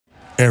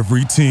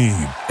Every team,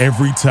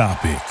 every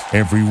topic,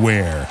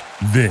 everywhere.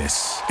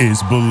 This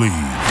is Believe.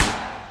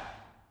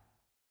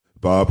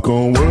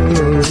 Popcorn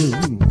World.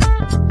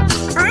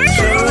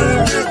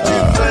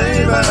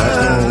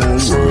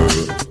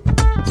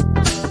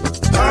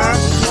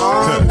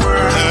 Popcorn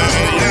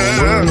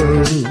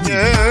World.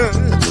 Yeah.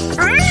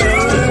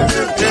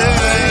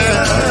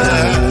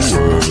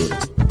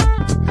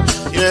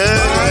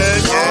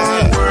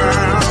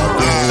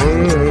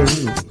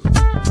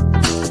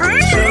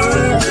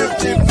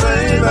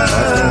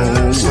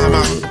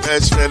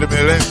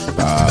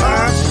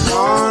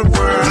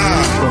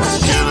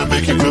 Can I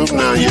make you move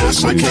now?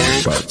 Yes, I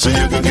can. So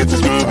you can get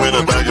this move in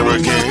the back of a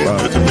can.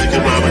 I can make it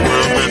rhyme and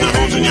groove and the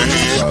holes in your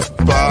hand.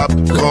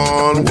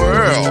 Popcorn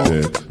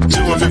World.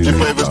 250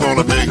 flavors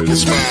gonna make you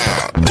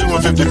smile.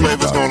 250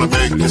 flavors gonna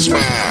make you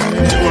smile.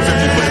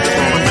 250 flavors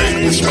gonna make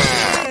you smile.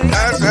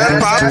 That's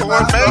that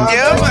popcorn make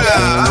you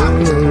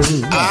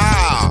smile.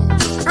 Ah.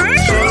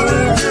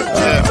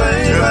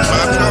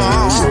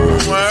 Popcorn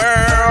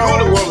World. Go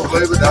to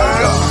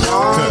WorldofFlavor.com.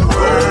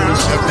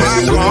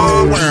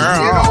 Popcorn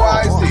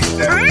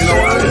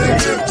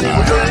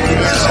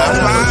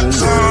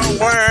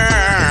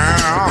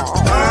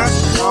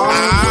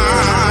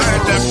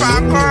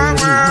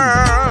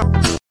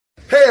World.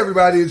 Hey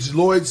everybody, it's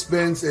Lloyd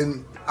Spence,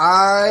 and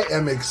I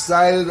am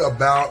excited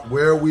about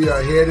where we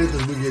are headed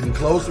as we're getting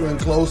closer and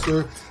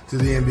closer to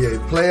the NBA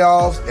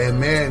playoffs, and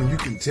man, you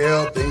can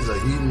tell things are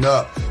heating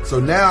up. So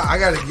now I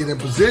got to get in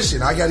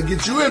position. I got to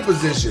get you in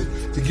position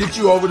to get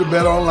you over to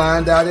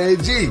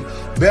betonline.ag.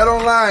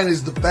 BetOnline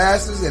is the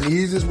fastest and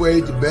easiest way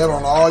to bet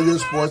on all your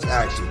sports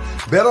action.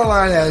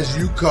 BetOnline has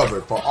you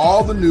covered for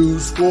all the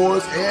news,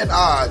 scores, and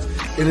odds,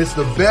 and it's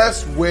the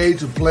best way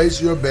to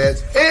place your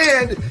bets,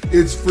 and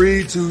it's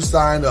free to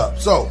sign up.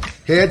 So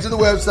head to the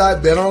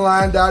website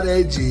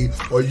betonline.ag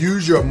or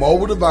use your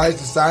mobile device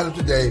to sign up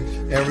today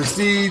and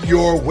receive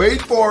your,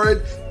 wait for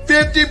it,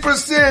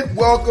 50%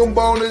 welcome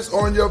bonus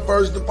on your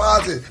first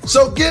deposit.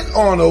 So get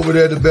on over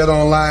there to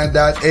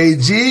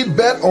betonline.ag,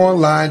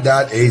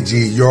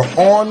 betonline.ag, your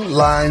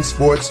online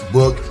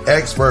sportsbook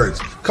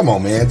experts. Come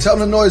on, man. Tell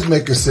them the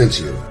Noisemaker sent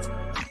you.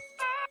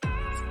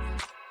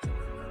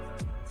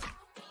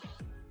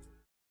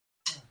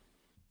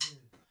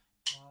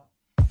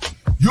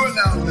 You're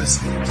now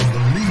listening to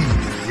Believe in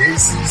the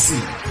ACC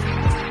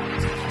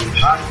with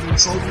Heisman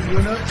Trophy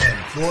winner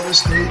and Florida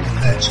State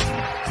legend,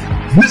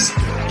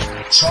 Mr.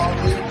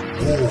 Charlie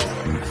Ward,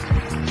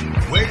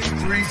 Wave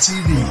 3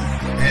 TV,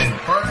 and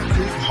Fern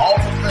Creek Hall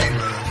of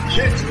Famer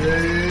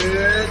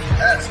Kendrick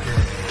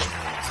Haskins,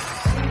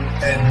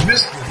 and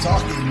Mr.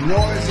 Talking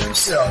Noise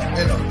himself,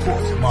 and of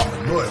course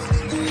Mama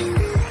Noise's name,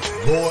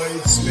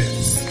 Lloyd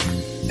Spence.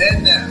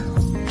 And now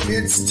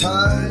it's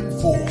time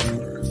for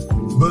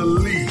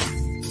Believe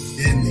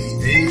in the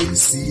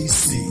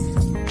ACC.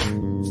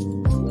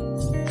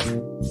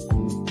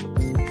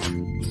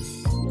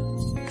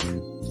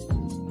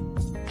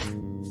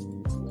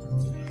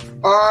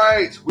 All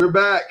right, we're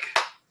back.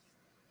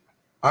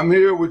 I'm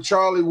here with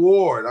Charlie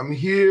Ward. I'm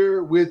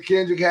here with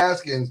Kendrick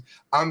Haskins.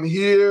 I'm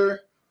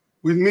here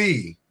with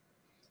me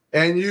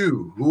and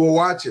you who are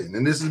watching.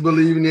 And this is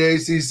Believe in the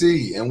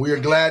ACC. And we are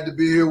glad to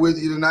be here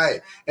with you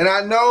tonight. And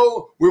I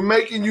know we're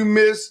making you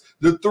miss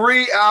the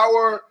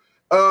 3-hour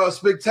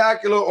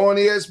spectacular on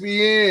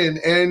ESPN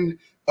and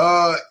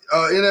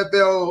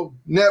NFL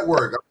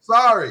Network. I'm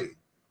sorry.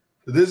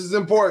 This is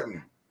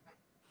important.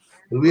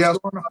 We have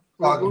something to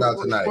talk about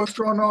tonight. What's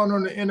going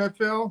on the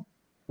NFL?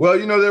 Well,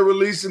 you know, they're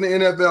releasing the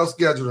NFL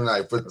schedule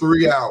tonight for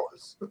 3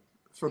 hours.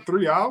 For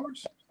 3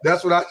 hours?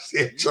 That's what I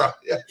said, Charlie.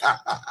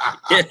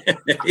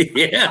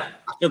 Yeah,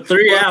 for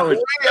 3 hours.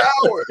 3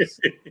 hours.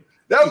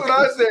 That's what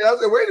I said. I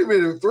said, wait a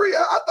minute, 3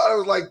 hours? I thought it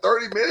was like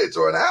 30 minutes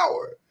or an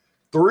hour.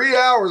 3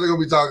 hours they're going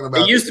to be talking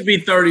about. It used to be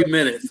 30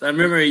 minutes. I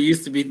remember it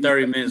used to be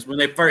 30 minutes when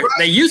they first,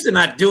 They used to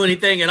not do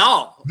anything at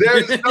all.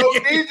 There's no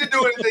need to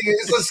do anything.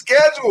 It's a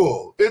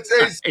schedule. It's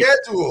a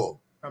schedule.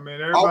 I mean,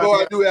 although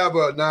I do have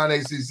a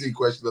non-ACC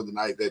question of the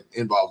night that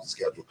involves the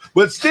schedule.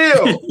 But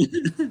still,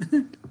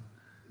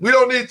 we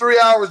don't need 3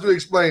 hours to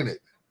explain it.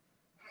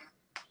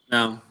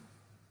 No.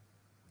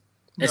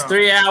 It's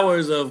 3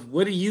 hours of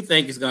what do you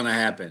think is going to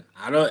happen?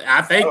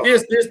 I think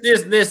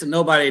this, and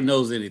nobody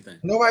knows anything.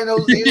 Nobody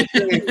knows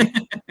anything.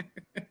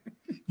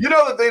 You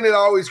know the thing that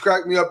always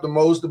cracked me up the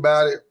most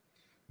about it?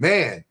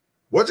 Man,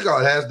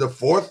 what's-it-called has the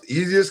fourth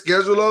easiest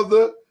schedule of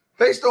the –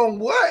 based on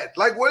what?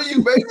 Like, what are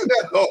you basing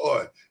that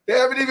on? They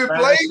haven't even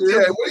played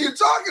yet. What are you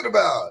talking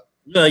about?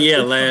 Well,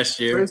 yeah, last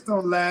year. Based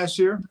on last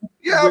year.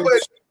 Yeah,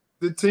 but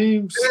the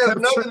teams have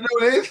nothing to do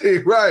with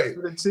anything, right?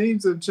 The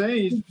teams have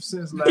changed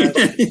since last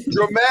year.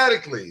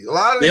 Dramatically. A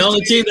lot of the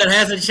only team that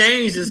hasn't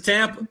changed is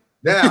Tampa.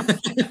 Yeah,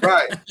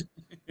 right.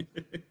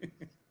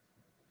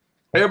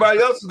 Everybody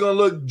else is going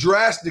to look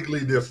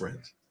drastically different.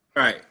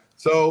 Right.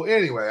 So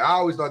anyway, I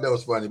always thought that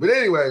was funny. But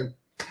anyway,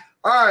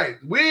 all right,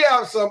 we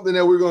have something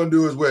that we're going to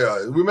do as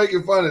well. We're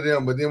making fun of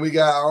them, but then we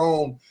got our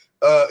own.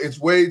 It's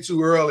way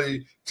too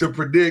early to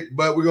predict,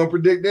 but we're going to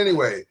predict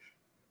anyway.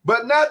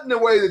 But not in the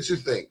way that you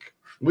think.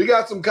 We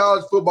got some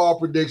college football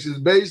predictions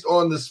based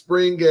on the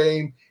spring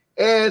game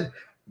and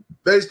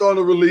based on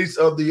the release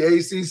of the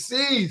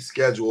ACC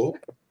schedule.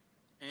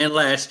 And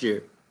last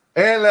year.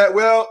 And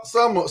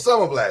some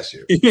of last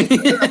year.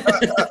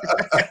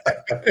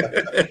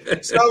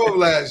 Some of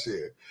last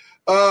year.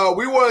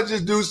 We want to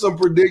just do some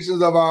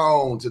predictions of our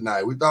own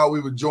tonight. We thought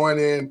we would join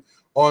in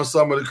on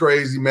some of the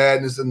crazy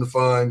madness and the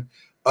fun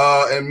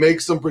and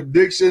make some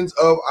predictions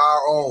of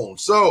our own.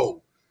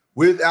 So,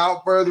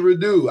 without further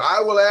ado,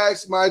 I will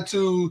ask my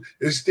two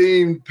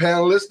esteemed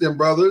panelists and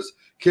brothers,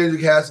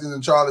 Kendrick Haskins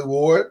and Charlie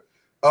Ward,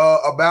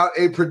 about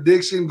a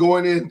prediction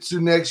going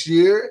into next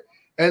year.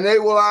 And they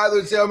will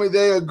either tell me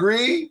they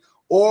agree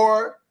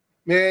or,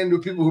 man, the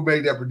people who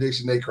made that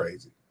prediction, they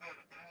crazy.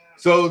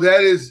 So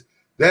that is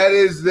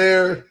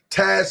their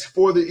task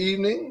for the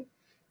evening.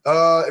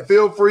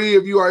 Feel free,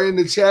 if you are in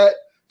the chat,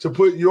 to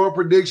put your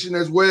prediction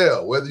as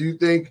well, whether you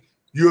think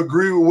you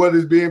agree with what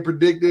is being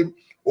predicted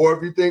or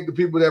if you think the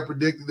people that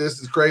predicted this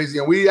is crazy.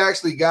 And we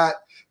actually got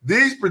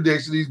these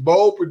predictions, these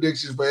bold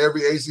predictions for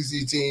every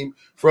ACC team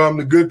from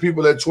the good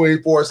people at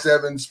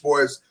 24/7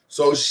 Sports.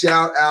 So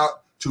shout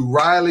out to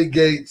Riley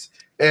Gates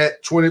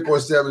at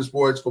 24/7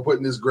 Sports for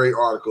putting this great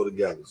article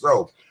together.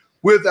 So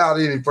without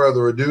any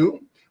further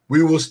ado,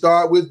 we will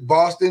start with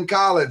Boston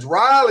College.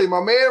 Riley, my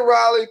man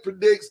Riley,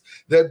 predicts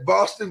that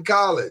Boston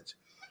College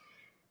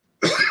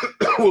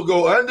will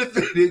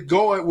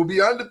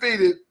be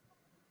undefeated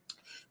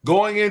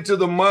going into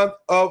the month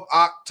of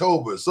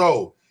October.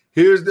 So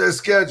here's their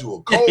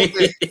schedule.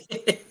 Colgate.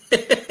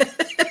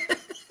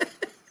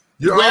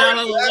 You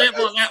already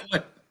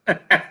laughed. I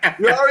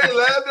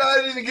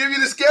didn't even give you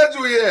the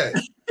schedule yet.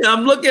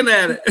 I'm looking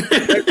at it.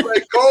 They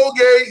play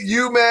Colgate,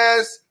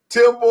 UMass,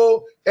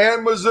 Temple,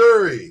 and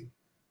Missouri.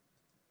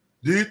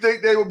 Do you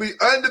think they will be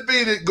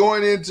undefeated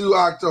going into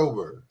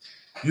October?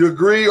 You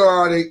agree,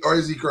 or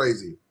is he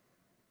crazy?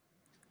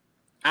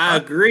 I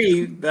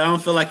agree, but I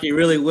don't feel like he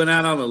really went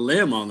out on a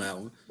limb on that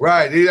one.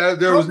 Right.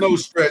 There was no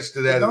stretch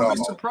to that at all. Don't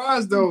be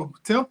surprised, though.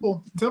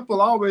 Temple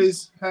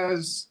always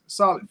has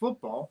solid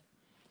football.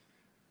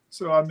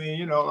 So, I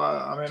mean,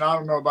 I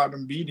don't know about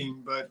them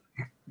beating, but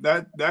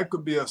that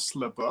could be a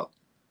slip up.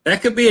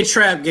 That could be a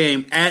trap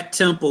game at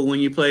Temple when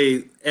you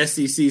play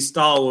SEC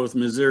stalwart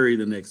Missouri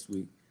the next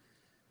week.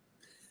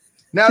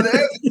 Now, the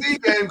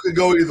SEC game could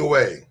go either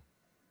way.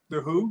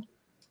 The who?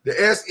 The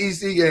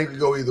SEC game could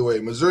go either way.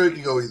 Missouri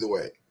can go either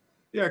way.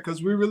 Yeah,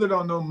 because we really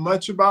don't know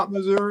much about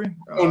Missouri.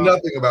 Know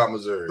nothing about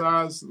Missouri.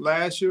 Besides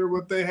last year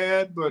what they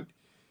had, but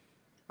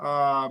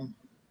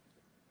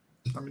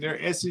they're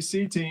an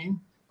SEC team,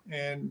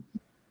 and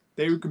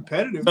they were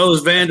competitive. So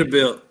was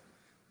Vanderbilt.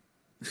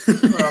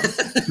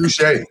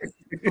 Touche.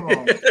 Come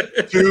on.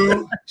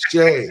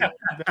 Touche.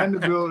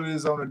 Vanderbilt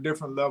is on a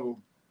different level.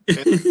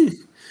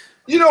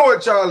 You know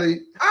what,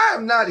 Charlie? I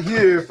am not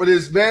here for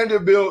this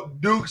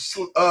Vanderbilt Duke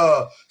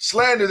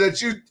slander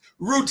that you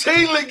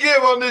routinely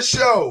give on this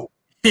show.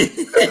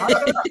 They're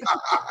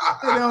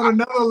on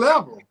another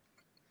level.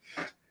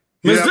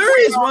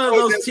 Missouri is one of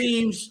those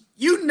teams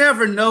you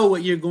never know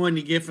what you're going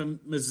to get from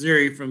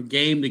Missouri from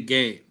game to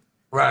game.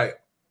 Right.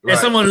 As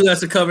someone who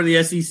has to cover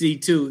the SEC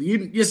too,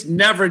 you just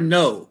never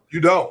know.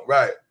 You don't,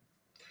 right?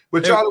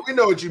 But Charlie, we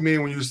know what you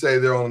mean when you say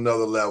they're on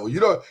another level.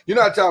 You're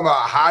not talking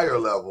about a higher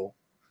level.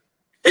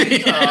 I'm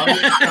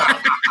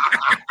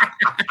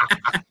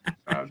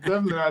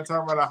definitely not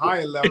talking about a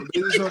higher level.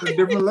 They're just on a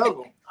different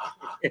level.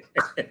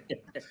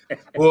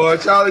 Well,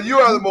 Charlie, you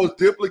are the most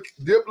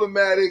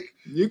diplomatic.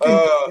 You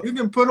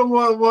can put them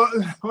on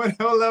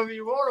whatever level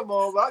you want them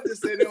on, but I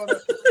just say they're on a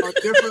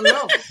different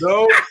level.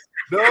 No.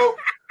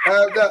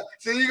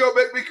 See, you're going to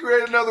make me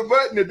create another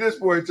button at this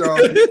point,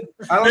 Charlie.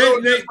 I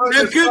don't know.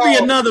 There could be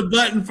another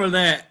button for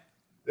that.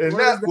 And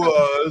what is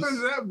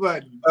that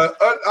button? I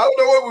don't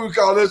know what we would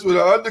call this one,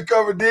 an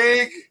undercover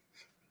dig.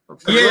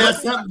 Yeah,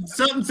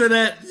 something to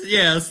that.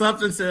 Yeah,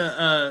 something to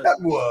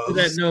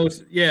that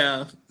note.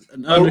 Yeah,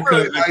 an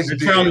undercover, really nice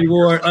Charlie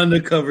Ward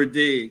undercover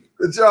dig.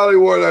 The Charlie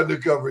Ward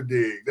undercover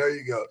dig. There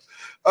you go.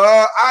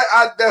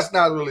 That's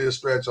not really a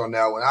stretch on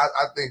that one.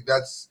 I think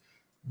that's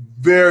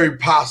very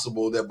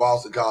possible that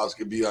Boston College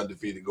could be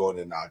undefeated going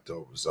into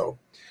October. So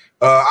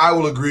I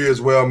will agree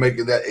as well,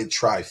 making that a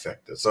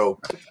trifecta. So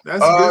that's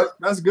good.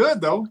 That's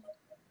good, though.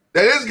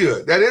 That is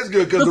good.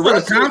 Because the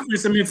rest of the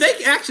conference. I mean,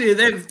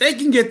 if they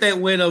can get that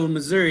win over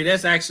Missouri,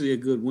 that's actually a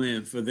good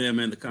win for them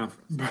in the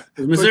conference.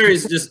 Missouri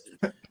is just.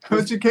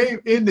 But you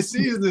came in the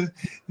season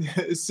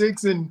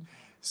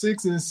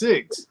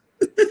 6-6.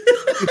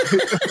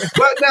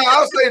 But now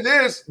I'll say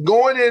this: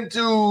 going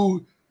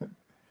into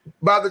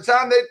by the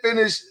time they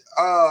finish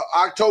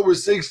October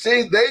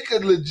 16th, they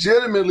could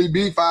legitimately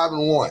be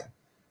 5-1.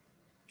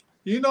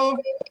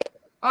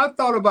 I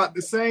thought about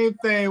the same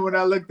thing when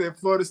I looked at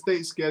Florida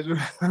State's schedule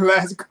the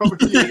last couple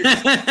of years.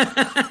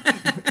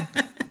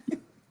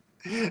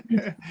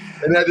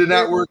 And that did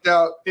not work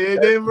out. It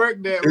didn't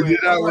work that way. It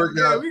did not work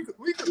out. We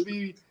could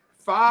be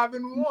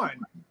 5-1.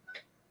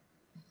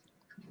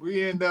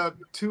 We end up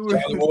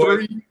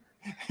 2-3.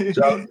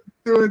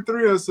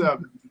 2-3 or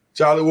something.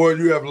 Charlie Ward,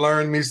 you have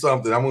learned me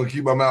something. I'm going to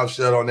keep my mouth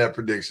shut on that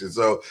prediction.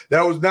 So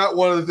that was not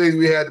one of the things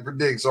we had to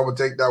predict. So I'm going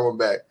to take that one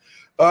back.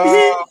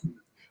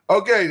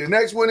 Okay, the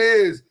next one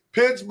is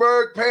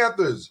Pittsburgh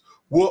Panthers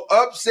will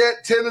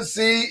upset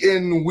Tennessee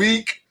in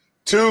week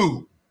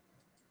 2.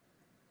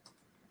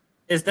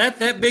 Is that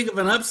big of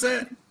an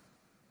upset?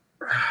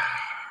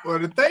 Well,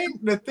 the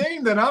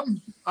thing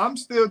that I'm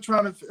still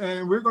trying to,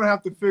 and we're going to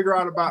have to figure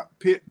out about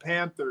Pitt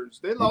Panthers.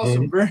 They lost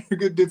some very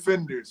good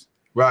defenders.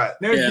 Right.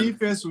 Their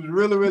defense was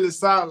really, really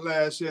solid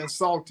last year and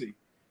salty.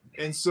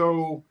 And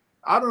so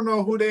I don't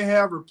know who they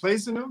have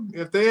replacing them.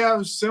 If they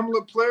have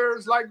similar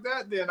players like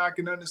that, then I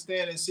can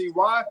understand and see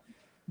why.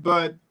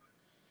 But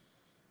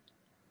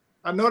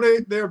I know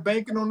they're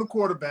banking on the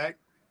quarterback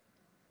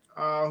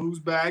who's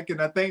back, and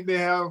I think they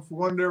have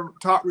one of their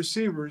top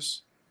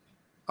receivers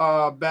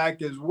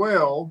back as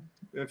well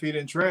if he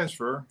didn't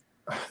transfer.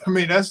 I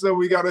mean, that's what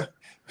we gotta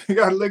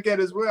look at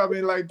as well. I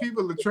mean, like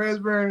people are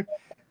transferring,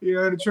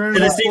 the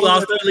Tennessee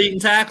lost their leading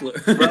tackler.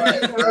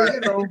 Right.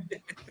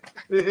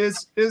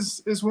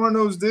 It's one of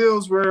those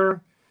deals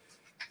where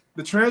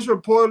the transfer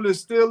portal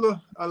is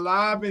still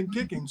alive and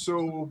kicking.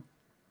 So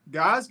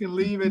guys can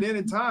leave at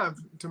any time,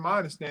 to my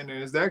understanding.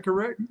 Is that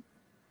correct?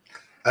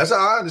 That's how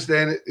I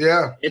understand it.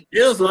 Yeah. It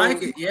feels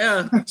like it.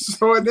 Yeah.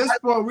 So at this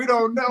point, we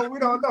don't know. We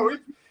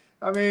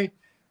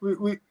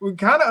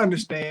kind of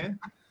understand.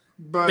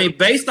 But I mean,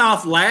 based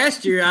off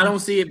last year, I don't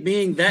see it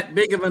being that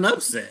big of an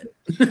upset.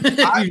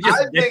 I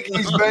think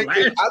he's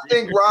banking. I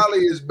think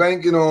Riley is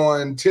banking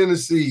on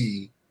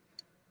Tennessee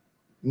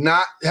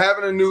not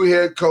having a new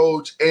head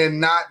coach and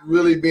not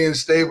really being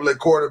stable at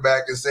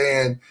quarterback and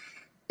saying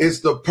it's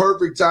the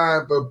perfect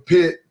time for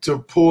Pitt to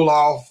pull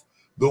off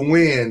the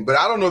win. But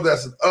I don't know if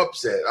that's an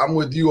upset. I'm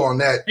with you on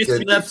that. It's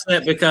an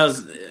upset because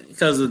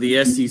of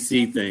the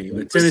SEC thing.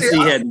 But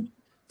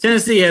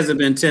Tennessee hasn't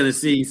been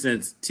Tennessee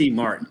since T.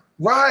 Martin.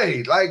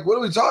 Right. Like, what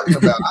are we talking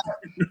about?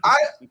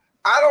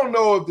 I don't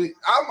know if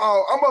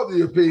I'm of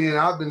the opinion,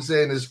 I've been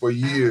saying this for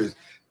years,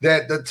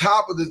 that the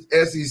top of the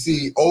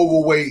SEC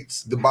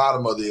overweights the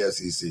bottom of the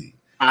SEC.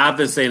 I've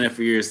been saying that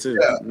for years too.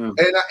 Yeah.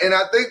 And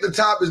I think the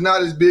top is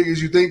not as big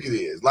as you think it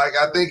is. Like,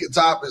 I think the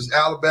top is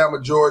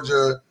Alabama,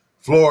 Georgia,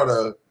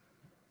 Florida.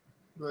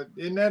 But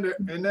isn't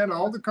that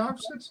all the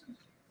conferences?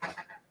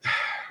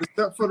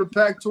 Except for the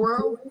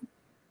Pac-12?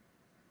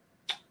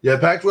 Yeah,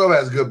 Pac-12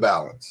 has good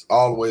balance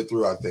all the way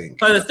through, I think.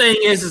 But the thing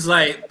is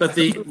like, but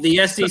the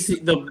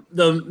SEC,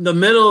 the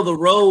middle of the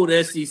road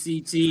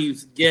SEC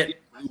teams get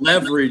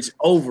leverage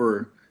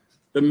over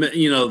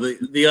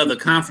the other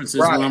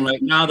conferences. Right. When I'm like,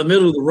 the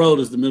middle of the road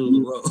is the middle of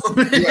the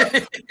road. Yeah,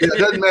 it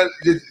doesn't matter.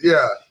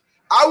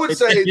 I would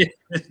say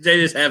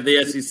they just have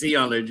the SEC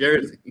on their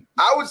jersey.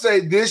 I would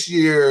say this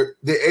year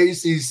the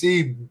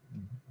ACC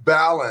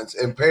balance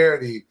and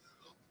parity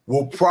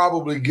will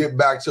probably get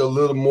back to a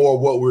little more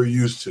of what we're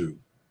used to.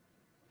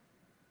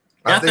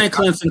 I think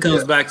Clemson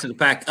comes back to the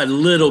pack a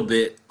little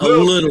bit. Yeah. A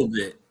little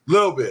bit.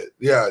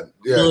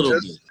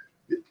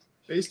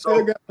 They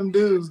still got them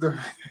dudes, though.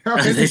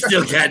 They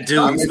still got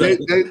dudes.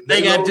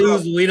 They got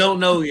dudes we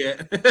don't know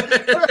yet.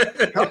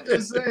 I'm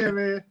just saying,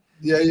 man.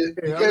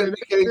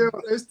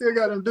 They still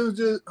got them dudes.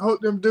 Just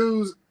hope them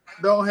dudes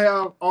don't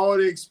have all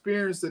the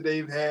experience that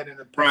they've had in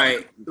the past.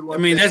 Right. I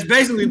mean, that's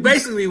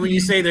basically when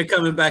you say they're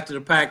coming back to the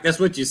pack, that's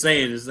what you're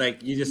saying. It's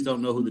like you just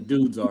don't know who the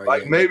dudes are.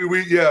 Like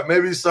yet.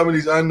 Maybe some of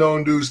these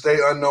unknown dudes stay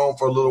unknown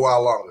for a little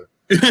while longer.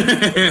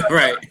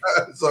 Right.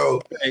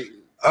 So,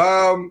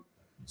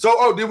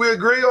 did we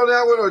agree on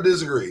that one or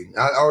disagree?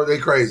 Or are they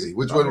crazy?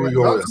 Which one are we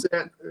going with?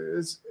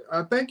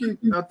 I think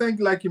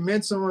like you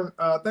mentioned,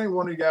 I think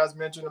one of you guys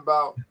mentioned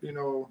about,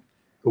 the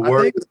word.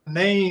 I think it's a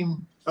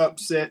name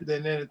upset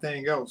than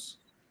anything else.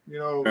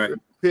 Right.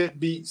 Pitt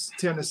beats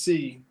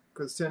Tennessee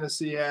because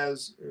Tennessee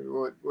has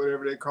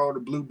whatever they call the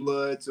blue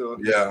bloods or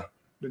the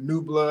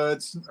new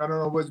bloods. I don't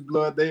know which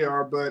blood they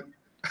are, but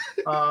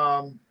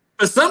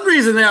for some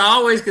reason they're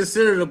always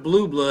considered a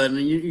blue blood,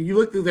 and you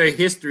look through their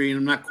history, and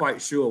I'm not quite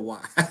sure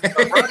why.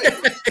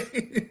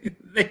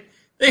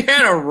 They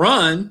had a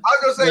run. I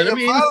was gonna say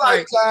in my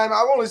lifetime,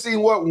 I've only seen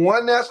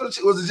one national.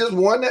 Was it just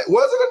one? Was it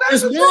a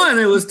national? Just one.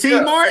 It was T.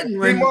 Martin.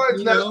 T.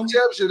 Martin's national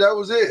championship. That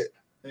was it.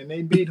 And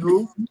they beat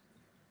who?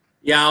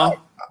 Y'all.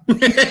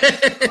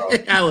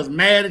 I was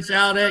mad at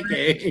y'all that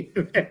game.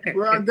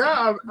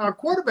 Well, our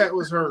quarterback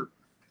was hurt.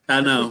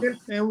 I know.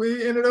 And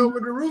we ended up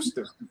with the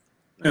Rooster.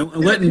 And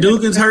wasn't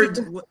Dugans hurt?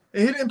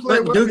 He didn't play.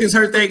 Wasn't Dugans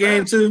hurt that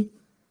game too?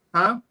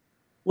 Huh?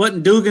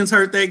 Wasn't Dugans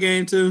hurt that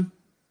game too?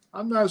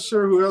 I'm not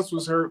sure who else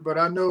was hurt, but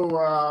I know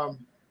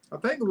I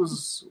think it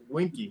was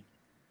Winky.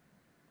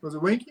 Was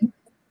it Winky?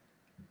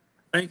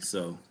 I think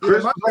so. Yeah,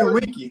 it might have been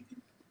Winky.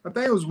 I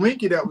think it was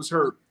Winky that was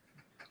hurt.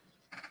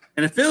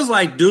 And it feels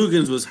like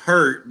Dugans was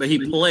hurt, but he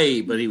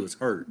played, but he was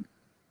hurt.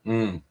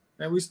 Mm.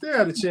 And we still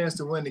had a chance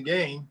to win the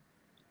game.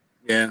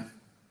 Yeah.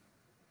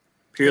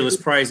 Peerless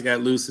Price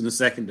got loose in the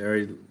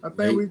secondary. I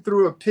think we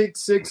threw a pick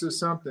six or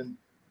something.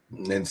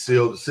 And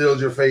sealed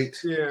your fate.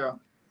 Yeah.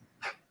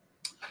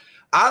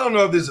 I don't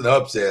know if this is an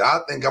upset.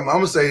 I think I'm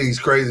gonna say he's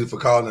crazy for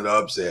calling it an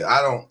upset.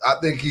 I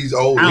think he's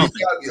old. He's got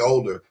to be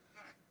older.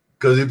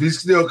 Because if he's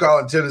still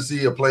calling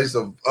Tennessee a place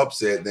of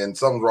upset, then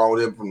something's wrong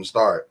with him from the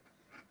start.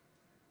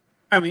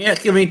 I mean,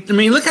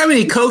 look how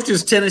many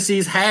coaches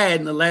Tennessee's had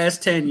in the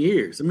last 10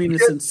 years. I mean,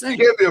 it's insane.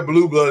 You can't be a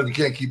blue blood if you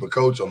can't keep a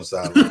coach on the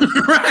sideline.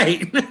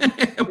 Right.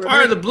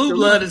 Part of the blue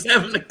blood is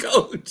having a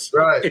coach.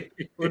 Right.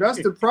 Well,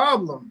 that's the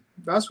problem.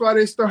 That's why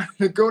they started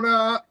to go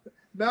down.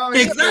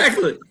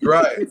 Exactly.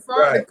 Right. They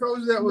fired the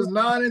coach that was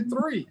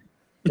 9-3.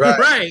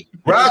 Right.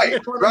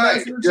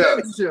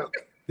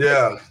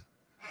 Yeah.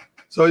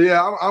 So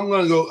yeah, I'm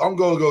gonna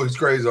go. He's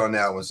crazy on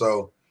that one.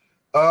 So,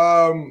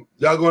 y'all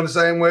going the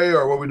same way,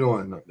 or what we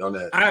doing on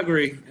that? I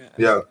agree.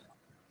 Yeah.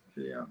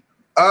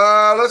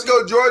 Let's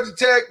go. Georgia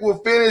Tech will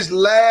finish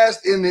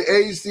last in the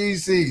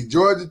ACC.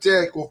 Georgia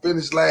Tech will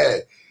finish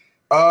last.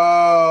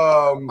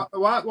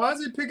 Why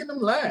is he picking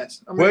them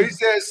last? I mean, well, he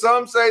said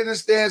some say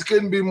this stance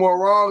couldn't be more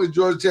wrong. As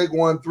Georgia Tech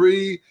won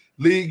 3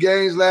 league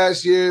games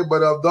last year,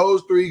 but of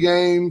those 3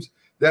 games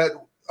that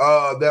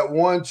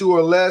won 2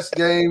 or less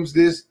games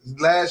this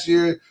last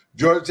year,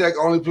 Georgia Tech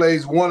only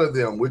plays one of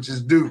them, which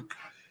is Duke.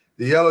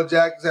 The Yellow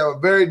Jackets have a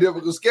very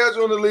difficult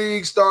schedule in the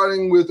league,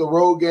 starting with a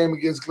road game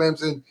against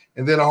Clemson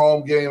and then a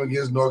home game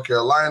against North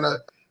Carolina.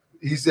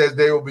 He says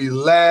they will be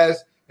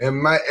last and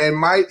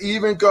might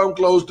even come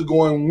close to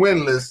going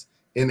winless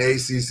in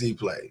ACC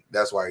play.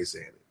 That's why he's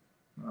saying it.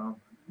 Oh,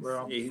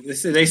 well,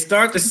 they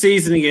start the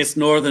season against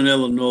Northern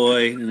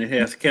Illinois and they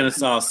have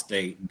Kennesaw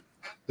State.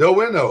 They'll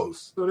win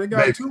those. So they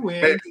got 2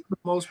 wins for the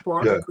most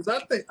part. Because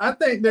I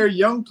think their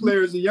young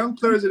players, the young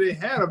players that they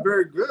had, are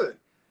very good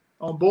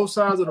on both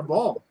sides of the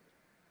ball.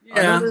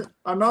 Yeah,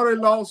 I know they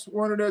lost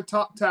one of their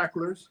top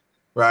tacklers.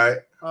 Right.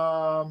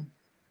 Buddy,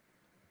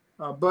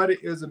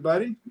 is it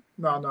Buddy?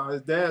 No,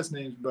 his dad's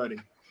name's Buddy.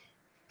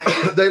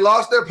 They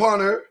lost their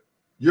punter,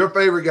 your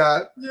favorite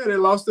guy. Yeah, they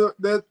lost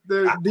their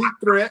deep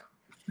threat.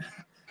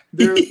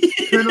 They're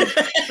pin them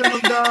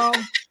down,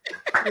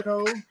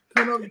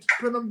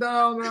 pin them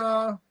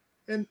down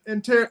in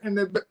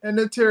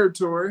the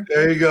territory.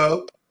 There you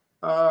go.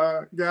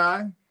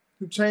 Guy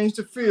who changed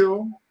the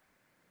field.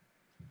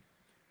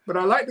 But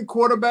I like the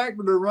quarterback,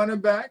 but the running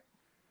back.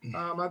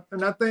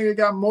 And I think they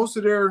got most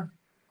of their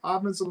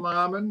offensive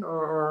linemen,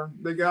 or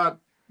they got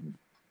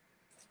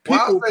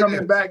people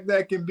coming back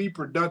that can be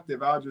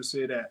productive. I'll just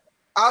say that.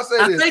 I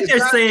think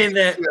they're saying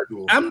that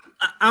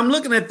I'm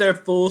looking at their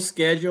full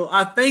schedule.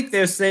 I think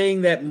they're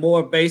saying that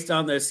more based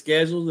on their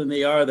schedule than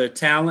they are their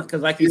talent.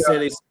 Because like you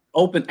said, it's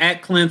open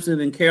at Clemson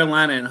and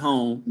Carolina at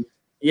home.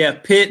 You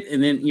have Pitt,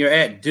 and then you're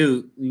at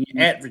Duke, and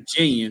you're at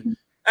Virginia.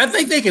 I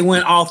think they can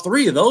win all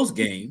 3 of those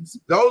games.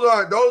 Those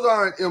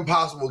aren't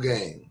impossible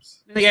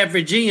games. They got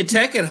Virginia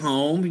Tech at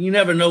home. You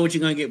never know what you're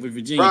going to get with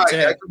Virginia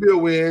Tech. That could be a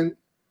win.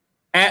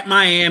 At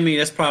Miami,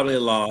 that's probably a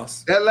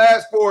loss. That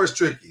last 4 is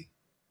tricky.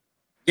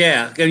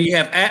 Yeah, you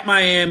have at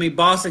Miami,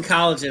 Boston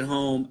College at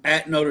home,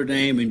 at Notre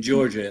Dame, and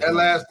Georgia. That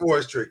last 4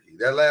 is tricky.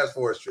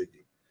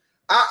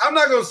 I'm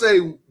not going to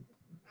say.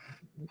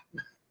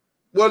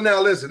 Well,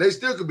 now listen, they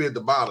still could be at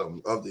the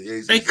bottom of the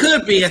ACC. They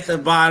could be at the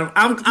bottom.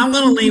 I'm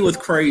going to lean with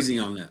crazy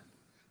on that.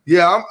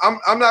 Yeah,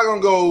 I'm not going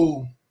to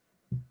go.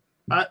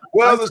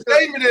 The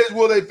statement is,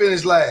 will they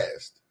finish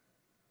last?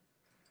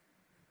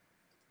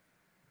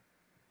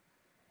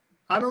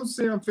 I don't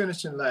see them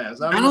finishing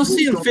last. I don't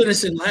see them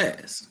finishing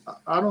last.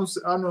 I don't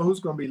know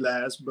who's going to be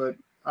last, but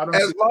I don't.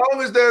 As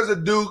long as there's a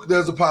Duke,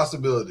 there's a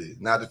possibility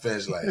not to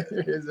finish last.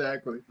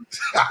 Exactly.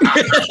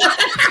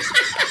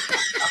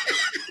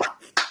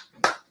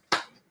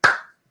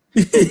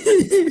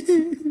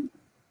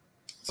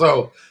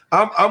 So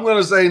I'm going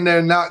to say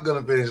they're not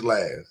going to finish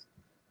last.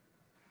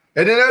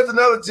 And then there's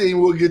another team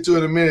we'll get to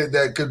in a minute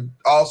that could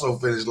also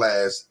finish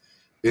last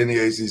in the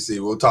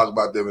ACC. We'll talk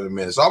about them in a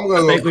minute. So I'm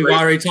going to go. I think we've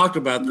already talked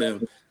about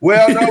them.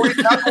 Well, no,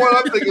 not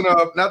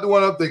the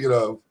one I'm thinking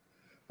of.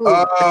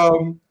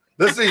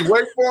 Let's see.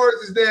 Wake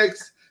Forest is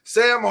next.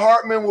 Sam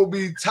Hartman will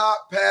be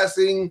top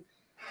passing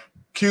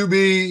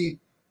QB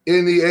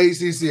in the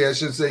ACC. I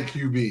should say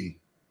QB.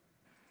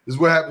 This is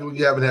what happens when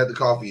you haven't had the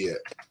coffee yet.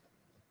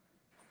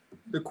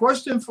 The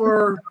question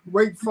for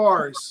Wake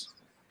Forest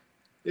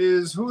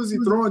is, who is he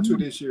throwing to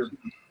this year?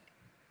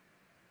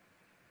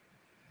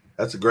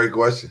 That's a great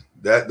question.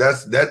 That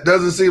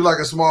doesn't seem like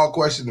a small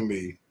question to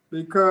me.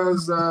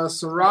 Because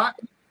Surratt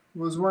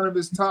was one of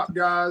his top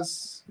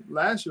guys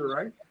last year,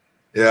 right?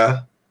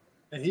 Yeah.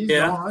 And he's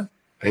gone.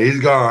 And he's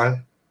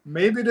gone.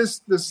 Maybe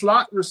the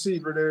slot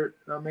receiver there.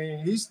 I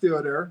mean, he's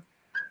still there.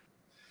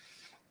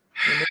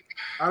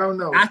 I don't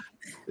know.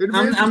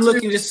 I'm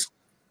looking just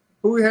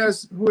who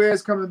has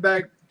coming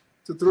back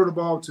to throw the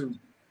ball to.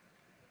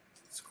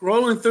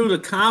 Scrolling through the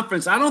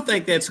conference, I don't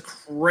think that's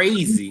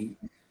crazy.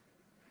 I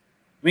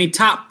mean,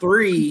 top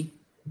 3.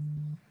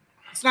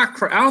 It's not.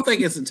 I don't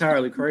think it's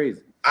entirely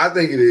crazy. I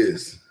think it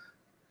is.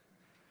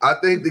 I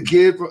think the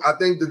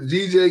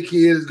DJ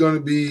kid is going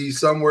to be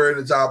somewhere in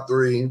the top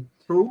 3.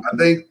 Who? I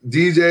think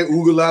DJ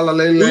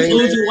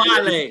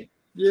Uiagalelei.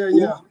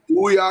 Yeah.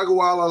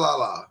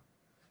 Uiagalelei.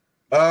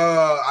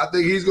 I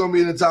think he's going to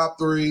be in the top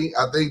 3.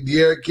 I think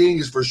De'Aaron King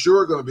is for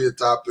sure going to be in the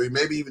top 3,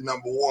 maybe even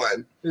number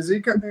 1. Is he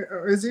going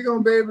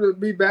to be able to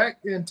be back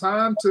in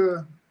time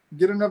to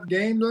get enough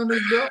games under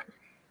his belt?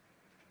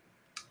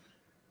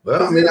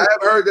 Well, I mean, I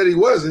have heard that he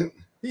wasn't.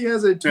 He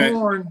has a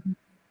torn.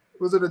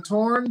 Was it a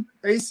torn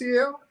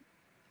ACL?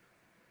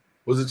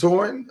 Was it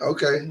torn?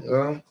 Okay.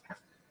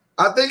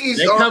 I think he's.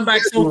 They come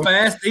back so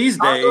fast these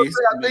days.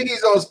 I think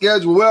he's on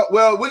schedule.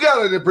 Well, we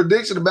got a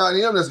prediction about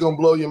him that's going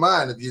to blow your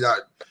mind if you're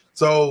not.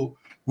 So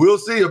we'll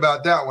see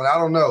about that one. I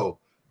don't know.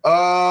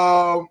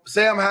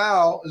 Sam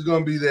Howell is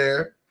going to be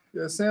there.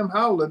 Yeah, Sam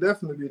Howell will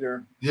definitely be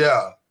there.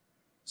 Yeah.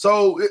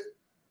 So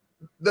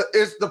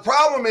the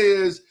problem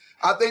is,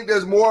 I think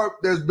there's more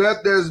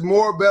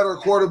better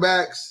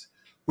quarterbacks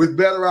with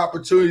better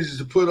opportunities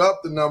to put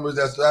up the numbers.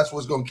 That's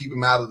what's going to keep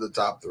him out of the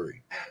top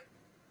 3.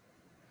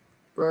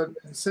 But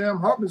Sam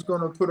Hartman's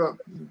going to put up.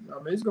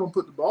 I mean, he's going to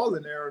put the ball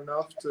in there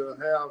enough to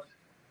have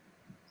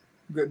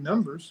good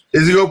numbers.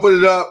 Is he going to put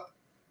it up?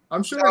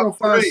 I'm sure they'll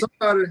find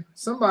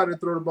somebody to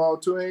throw the ball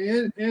to,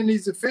 and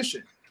he's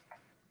efficient.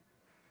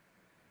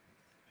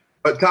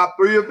 But top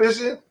 3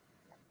 efficient?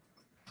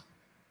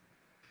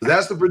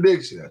 That's the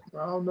prediction.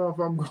 I don't know if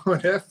I'm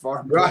going that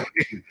far. Right.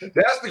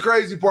 That's the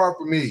crazy part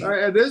for me.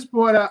 At this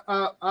point,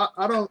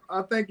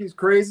 I think he's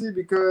crazy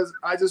because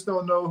I just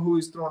don't know who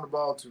he's throwing the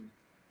ball to.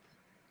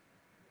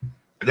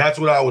 That's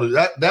what I would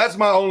have. That's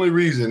my only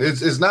reason.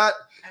 It's not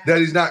that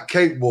he's not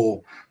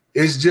capable.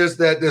 It's just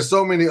that there's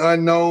so many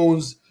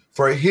unknowns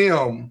for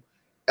him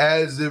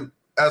as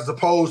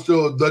opposed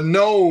to the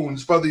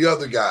knowns for the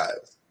other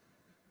guys.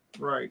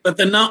 Right. But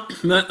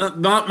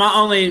my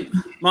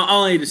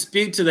only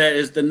dispute to that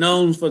is the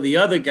knowns for the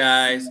other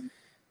guys.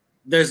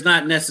 There's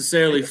not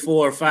necessarily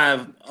 4 or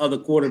 5 other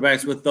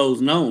quarterbacks with those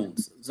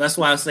knowns. So that's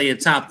why I say a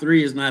top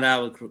 3 is not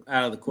out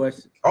of the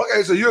question.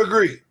 Okay, so you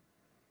agree?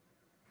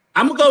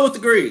 I'm gonna go with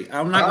agree.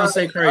 I'm not gonna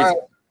say crazy.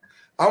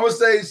 I'm gonna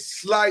say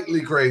slightly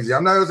crazy.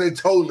 I'm not gonna say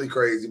totally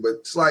crazy,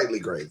 but slightly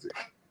crazy.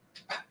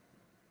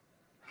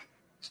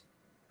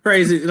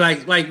 Crazy,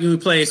 like you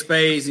play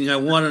spades and you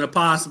got one in a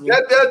possible.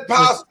 That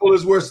possible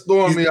is what's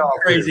throwing me off.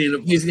 Crazy.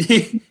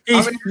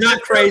 He's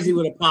not crazy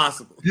with a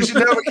possible. You should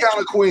never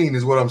count a queen,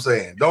 is what I'm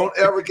saying. Don't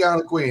ever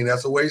count a queen.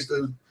 That's a waste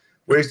of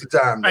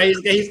time. Right,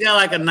 he's got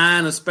like a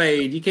 9 of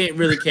spade. You can't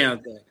really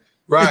count that.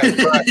 Right.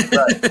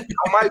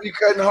 I might be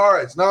cutting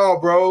hearts. No,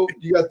 bro.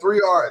 You got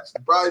 3 hearts.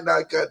 You're probably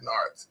not cutting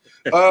hearts.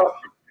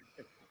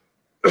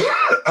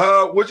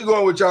 What you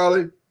going with,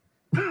 Charlie?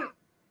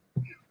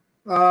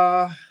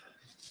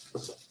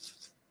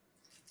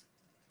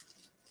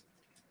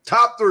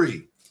 Top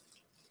 3.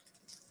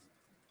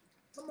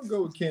 I'm gonna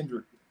go with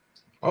Kendrick.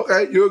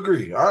 Okay, you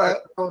agree. All right.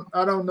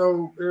 I don't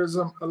know. There's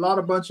a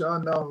bunch of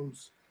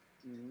unknowns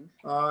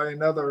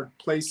in other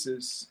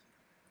places,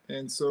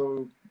 and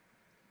so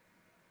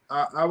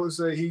I would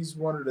say he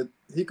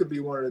could be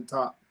one of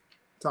the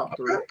top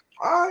 3. Okay.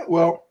 All right.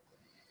 Well,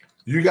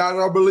 you got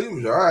our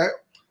believers. All right.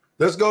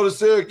 Let's go to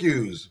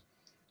Syracuse.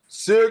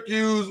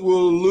 Syracuse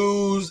will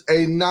lose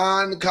a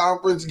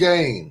non-conference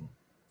game.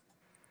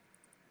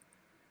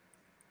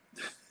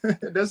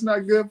 That's not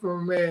good for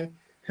a man,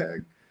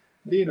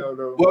 Dino,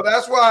 though. Well,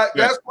 that's why.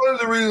 That's one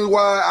of the reasons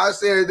why I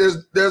said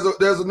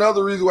there's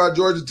another reason why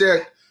Georgia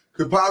Tech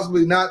could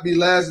possibly not be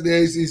last in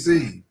the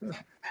ACC,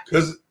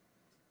 because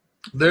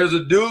there's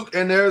a Duke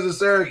and there's a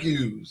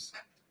Syracuse,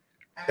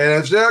 and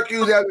if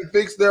Syracuse haven't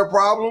fixed their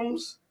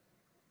problems,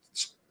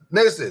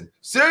 listen,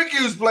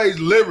 Syracuse plays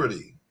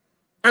Liberty.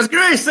 I was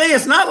going to say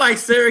it's not like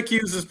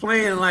Syracuse is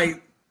playing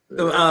like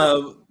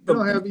the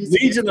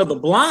Legion of the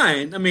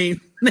Blind. I mean,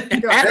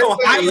 at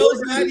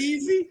Ohio's not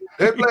easy.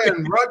 They're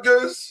playing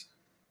Rutgers.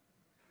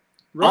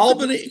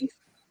 Albany.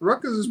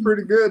 Rutgers is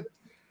pretty good.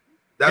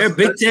 They're a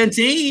Big Ten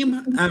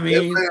team. I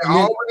mean,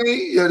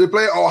 Albany. Yeah, they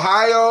play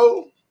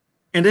Ohio.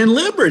 And then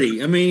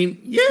Liberty. I mean,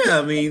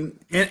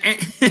 and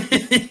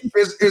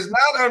it's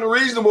not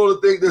unreasonable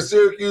to think that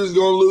Syracuse is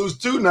going to lose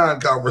 2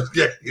 non-conference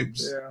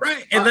games. Yeah.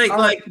 Right. And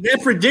like their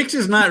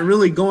prediction's not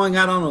really going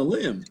out on a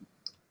limb.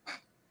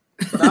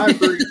 But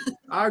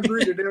I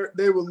agree that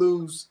they will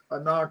lose a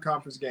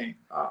non-conference game.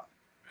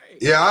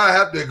 Yeah, I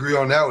have to agree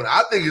on that one.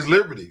 I think it's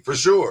Liberty for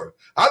sure.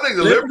 I think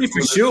the Liberty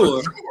for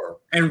sure.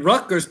 And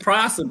Rutgers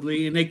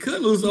possibly, and they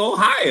could lose to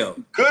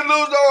Ohio.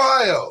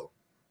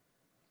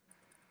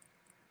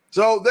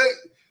 So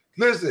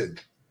listen,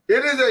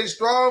 it is a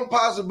strong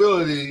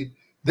possibility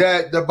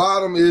that the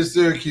bottom is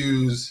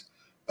Syracuse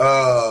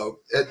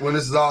when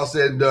this is all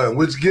said and done,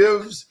 which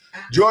gives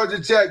Georgia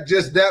Tech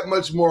just that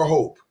much more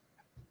hope.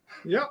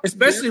 Yeah,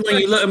 especially when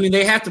you look. I mean,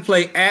 they have to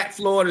play at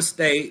Florida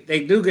State.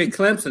 They do get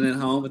Clemson at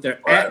home, but they're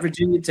at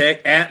Virginia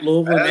Tech, at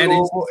Louisville, and at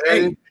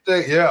NC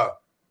State. Yeah.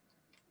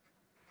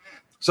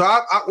 So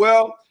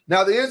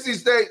now the NC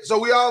State. So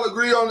we all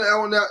agree on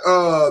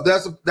that.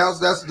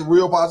 That's the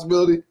real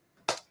possibility.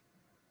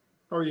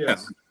 Oh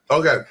yes.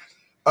 Okay.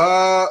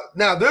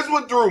 Now this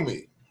one threw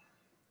me.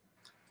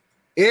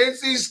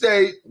 NC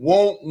State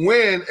won't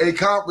win a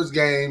conference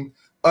game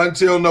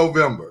until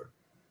November.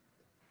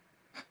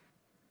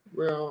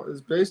 Well, it's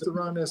based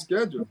around their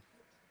schedule.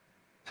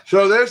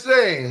 So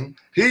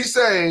he's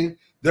saying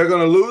they're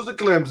going to lose to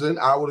Clemson.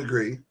 I would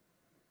agree.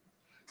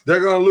 They're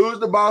going to lose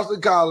to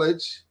Boston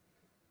College.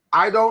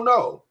 I don't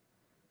know.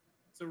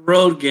 It's a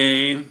road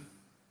game.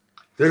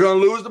 They're going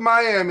to lose to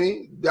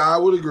Miami. I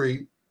would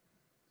agree.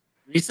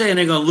 He's saying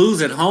they're going to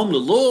lose at home to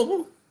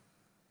Louisville?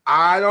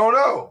 I don't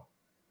know.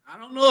 I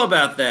don't know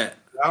about that.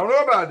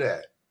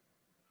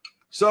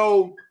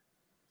 So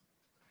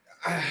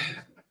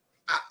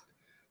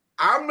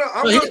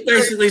he's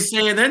basically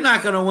saying they're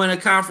not going to win a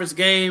conference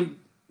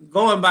game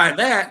going by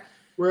that.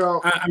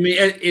 Well, I mean,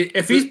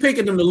 if he's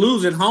picking them to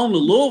lose at home to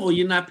Louisville,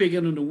 you're not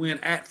picking them to win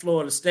at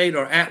Florida State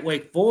or at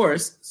Wake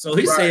Forest. So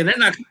he's saying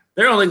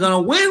they're only going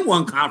to win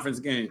one conference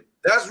game.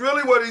 That's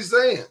really what he's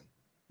saying.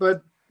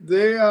 But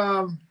they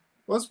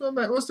what's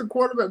the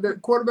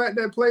quarterback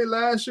that played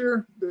last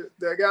year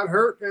that got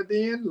hurt at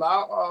the end?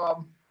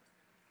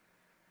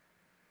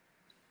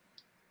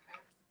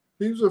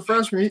 He was a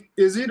freshman.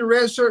 Is he the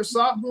redshirt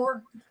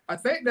sophomore? I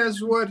think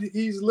that's what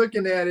he's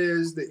looking at,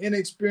 is the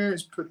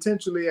inexperience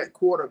potentially at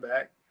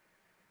quarterback.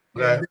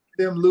 Okay. And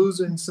them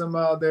losing some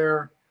of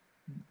their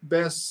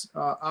best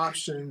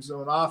options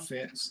on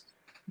offense.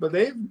 But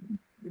they've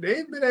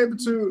been able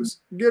to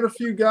get a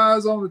few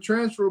guys on the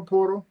transfer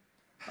portal.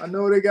 I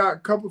know they got a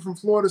couple from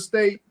Florida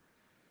State.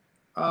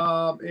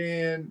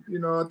 And,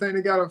 I think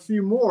they got a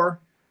few more.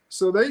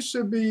 So they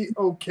should be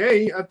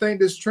okay. I think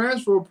this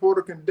transfer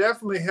portal can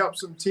definitely help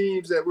some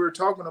teams that we're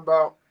talking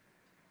about,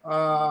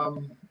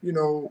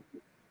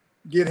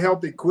 get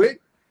healthy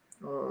quick,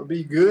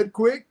 be good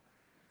quick.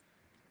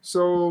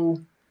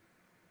 So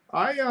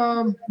I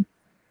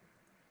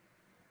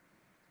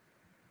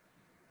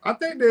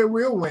think they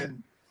will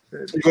win.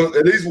 At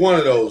least one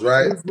of those,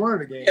 right? At least one of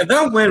the games. Yeah,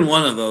 they'll win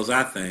one of those,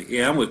 I think.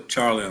 Yeah, I'm with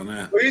Charlie on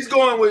that. He's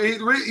going with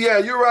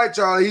you're right,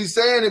 Charlie. He's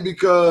saying it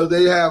because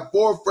they have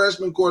 4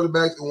 freshman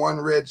quarterbacks and 1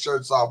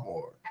 redshirt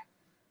sophomore.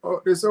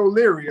 Oh, it's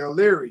O'Leary,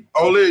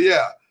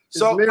 yeah.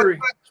 So, Leary.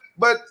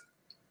 But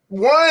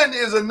 1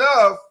 is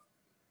enough.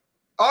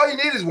 All you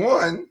need is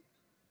 1.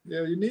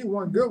 Yeah, you need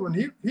one good one.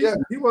 He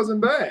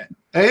wasn't bad.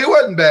 And he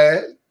wasn't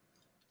bad.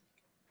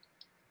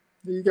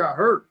 He got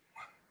hurt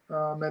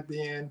at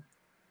the end.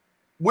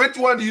 Which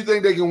one do you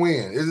think they can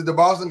win? Is it the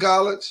Boston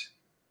College?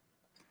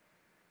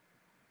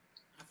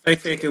 I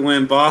think they can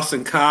win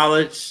Boston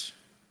College.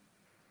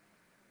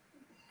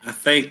 I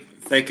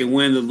think they can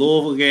win the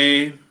Louisville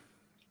game.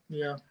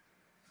 Yeah.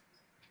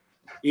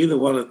 Either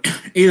one of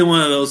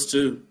those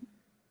two.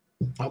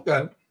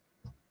 Okay.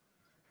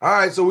 All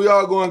right, so we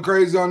all going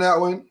crazy on that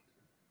one?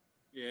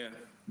 Yeah.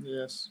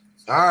 Yes.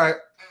 All right.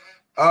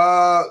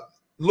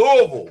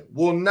 Louisville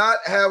will not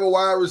have a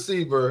wide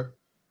receiver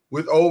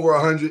with over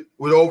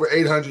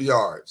 800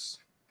 yards.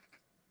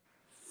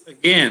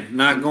 Again,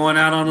 not going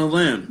out on a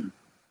limb.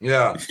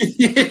 Yeah.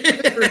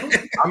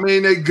 I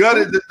mean, they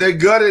gutted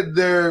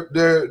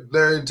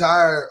their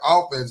entire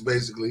offense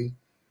basically.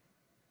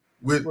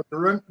 With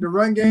the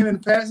run game and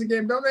the passing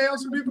game, don't they have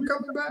some people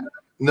coming back?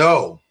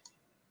 No.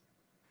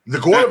 The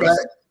quarterback.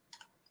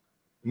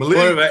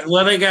 Malik.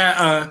 Well, they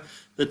got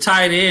the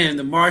tight end,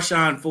 the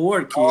Marshawn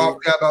Ford kid. Oh,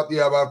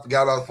 I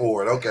forgot about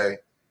Ford. Okay.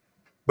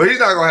 But he's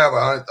not going to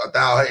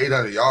have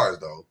 800 yards,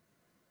 though.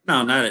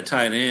 No, not at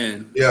tight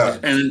end. Yeah.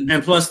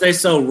 And plus, they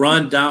so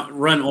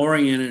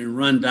run-oriented and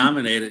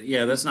run-dominated.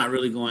 Yeah, that's not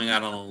really going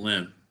out on a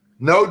limb.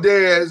 No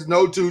Dez,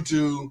 no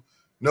Tutu,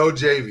 no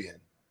Javian.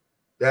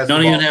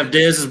 Don't even have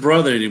Dez's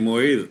brother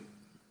anymore either.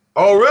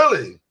 Oh,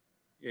 really?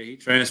 Yeah, he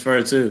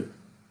transferred too.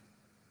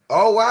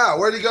 Oh, wow.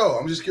 Where'd he go?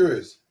 I'm just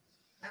curious.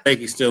 I think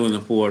he's still in the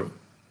portal.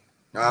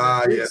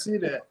 Yeah. See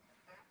that.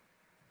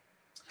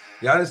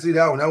 Yeah, I didn't see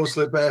that one. That one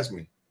slipped past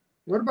me.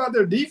 What about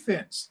their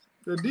defense?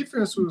 Their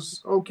defense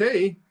was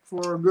okay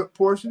for a good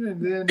portion,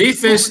 and then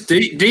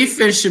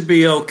defense should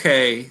be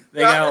okay.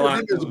 They got a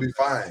lot. Defense will be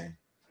fine.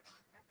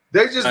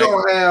 They just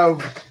don't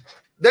have.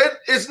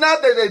 It's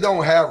not that they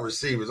don't have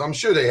receivers. I'm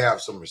sure they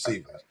have some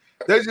receivers.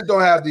 They just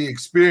don't have the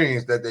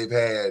experience that they've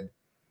had.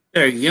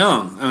 They're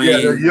young.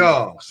 They're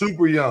young,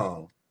 super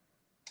young.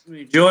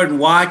 Jordan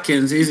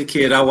Watkins, he's a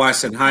kid I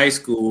watched in high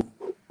school.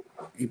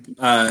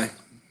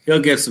 He'll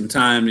get some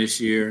time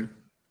this year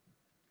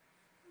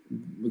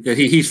because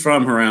he's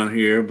from around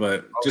here.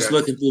 But just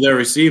looking through their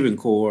receiving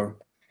core,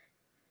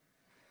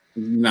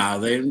 no,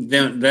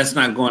 that's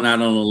not going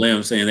out on a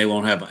limb saying they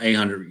won't have an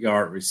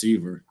 800-yard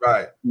receiver.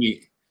 Right.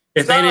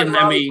 If they didn't,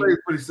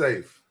 pretty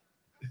safe.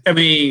 I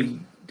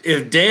mean,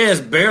 if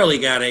Dez barely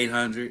got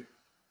 800,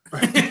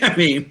 I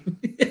mean,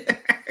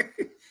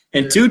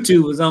 and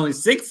Tutu was only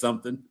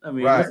 6-something. I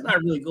mean, it's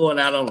not really going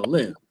out on a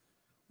limb.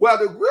 Well,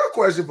 the real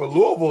question for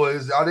Louisville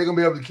is, are they going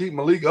to be able to keep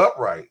Malik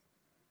upright?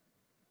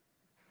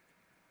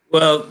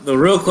 Well, the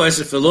real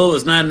question for Louisville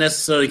is not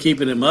necessarily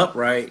keeping him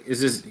upright. It's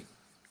just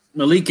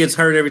Malik gets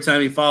hurt every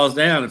time he falls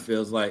down, it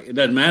feels like. It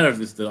doesn't matter if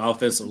it's the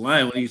offensive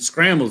line. When he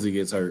scrambles, he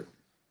gets hurt.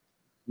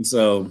 And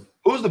so,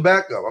 who's the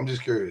backup? I'm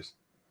just curious.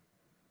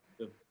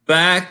 The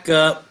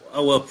backup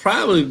will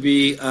probably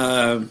be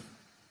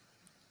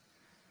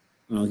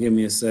give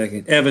me a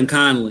second. Evan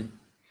Conley.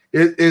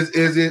 Is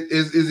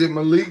it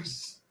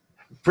Malik's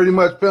pretty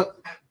much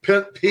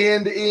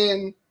pinned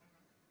in?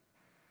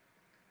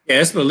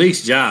 Yeah, it's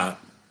Malik's job,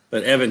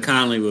 but Evan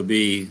Conley would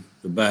be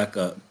the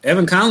backup.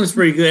 Evan Conley's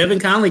pretty good.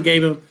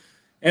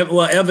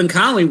 Evan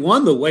Conley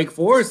won the Wake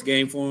Forest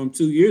game for him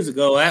 2 years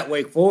ago at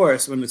Wake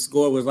Forest when the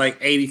score was like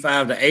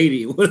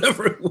 85-80,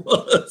 whatever it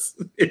was.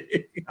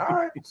 All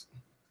right.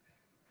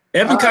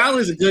 Evan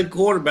Conley's a good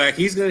quarterback.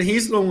 He's going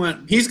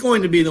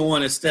to be the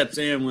one that steps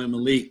in when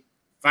Malik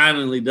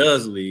finally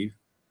does leave.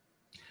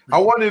 I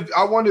wonder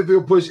if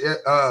he'll push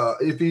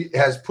if he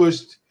has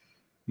pushed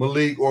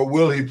Malik, or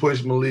will he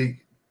push Malik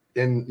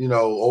in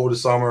over the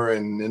summer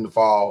and in the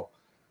fall.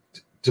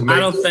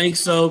 I don't think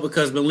so,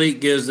 because Malik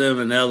gives them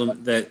an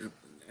element that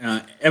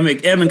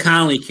Evan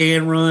Conley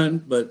can run,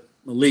 but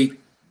Malik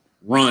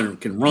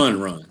can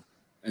run.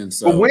 And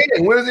so, but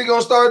when is he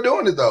gonna start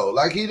doing it though?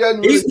 Like he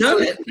doesn't. He's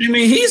done it. I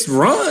mean, he's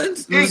run.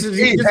 He has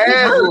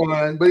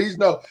run, but he's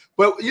no.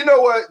 But you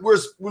know what? We're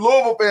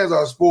Louisville fans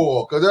are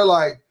spoiled because they're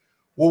like,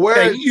 well,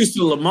 where you used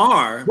to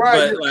Lamar,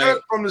 right? But you're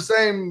cut from the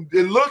same.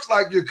 It looks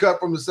like you're cut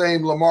from the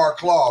same Lamar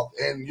cloth,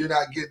 and you're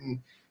not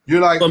getting.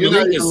 You're not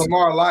getting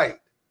Lamar light.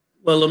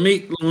 Well,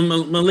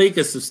 Malik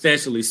is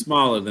substantially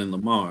smaller than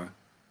Lamar.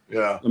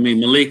 Yeah. I mean,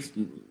 Malik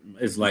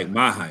is like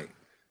my height.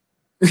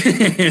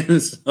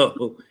 And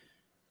so,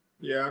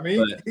 yeah, I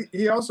mean,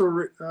 he also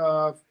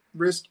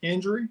risked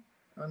injury.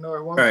 I know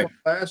at one point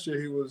last year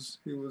he was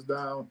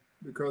down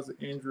because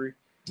of injury.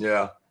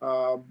 Yeah.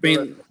 I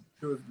mean,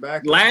 he was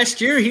back.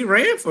 Last year he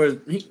ran for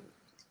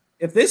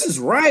if this is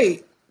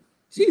right,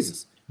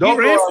 Jesus. Don't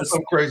ran for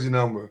some crazy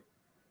number.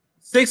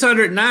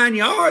 609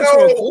 yards.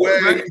 No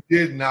way, he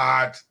did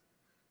not.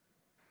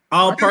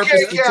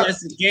 All-purpose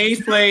contested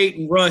games played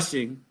and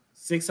rushing,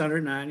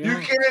 609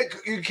 yards.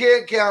 You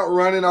can't count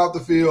running off the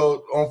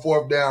field on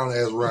fourth down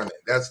as running.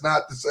 That's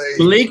not the same.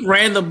 Malik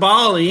ran the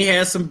ball and he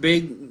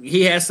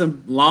had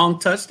some long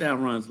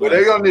touchdown runs. Well,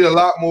 they're gonna need a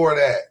lot more of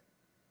that.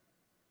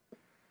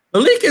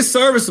 Malik is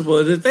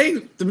serviceable. The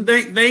thing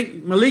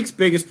Malik's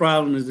biggest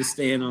problem is just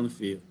staying on the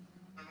field.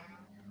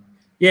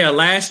 Yeah,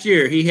 last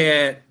year he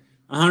had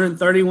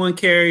 131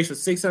 carries for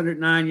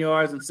 609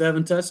 yards and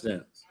 7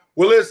 touchdowns.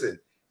 Well, listen.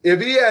 If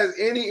he has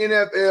any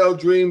NFL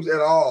dreams at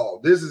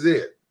all, this is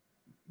it.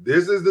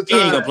 This is the time.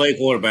 He ain't gonna play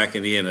quarterback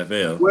in the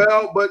NFL.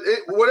 Well, but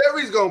whatever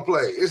he's gonna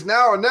play, it's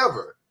now or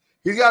never.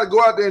 He's got to go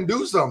out there and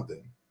do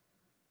something.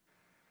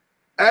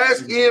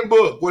 Ask Ian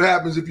Book what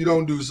happens if you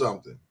don't do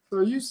something.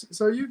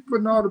 So you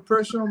putting all the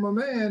pressure on my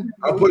man.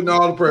 I'm putting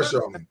all the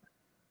pressure on him.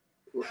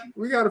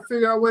 We got to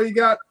figure out what he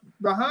got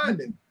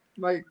behind him,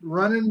 like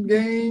running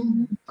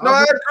game. No,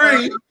 I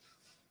agree.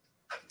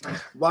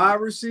 Wide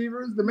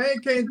receivers. The man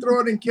can't throw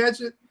it and catch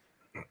it.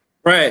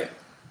 Right.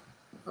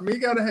 I mean,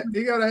 he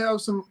gotta have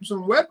some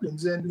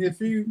weapons, and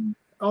if you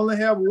only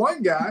have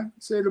one guy,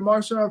 say the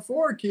Marshawn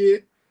Ford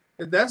kid,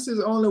 if that's his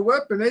only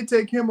weapon, they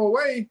take him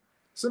away.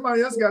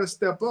 Somebody else got to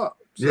step up.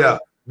 So, yeah,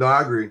 no,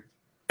 I agree.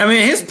 I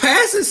mean, his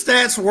passing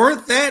stats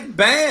weren't that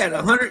bad.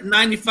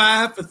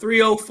 195 for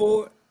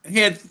 304. He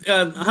had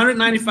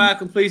 195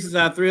 completions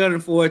out of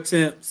 304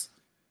 attempts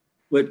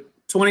with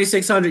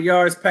 2,600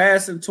 yards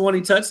passing,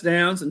 20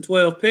 touchdowns, and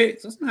 12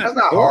 picks. That's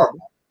not horrible.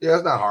 Yeah,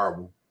 that's not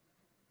horrible.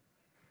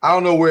 I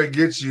don't know where it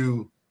gets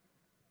you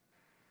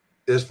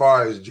as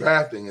far as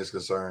drafting is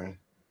concerned.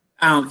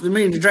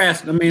 The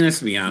draft,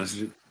 let's be honest.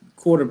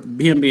 Him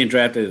being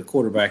drafted as a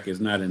quarterback is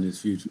not in his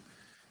future.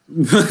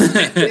 He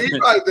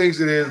probably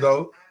thinks it is,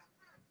 though.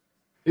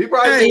 He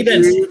probably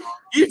thinks it is.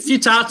 If you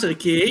talk to the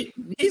kid,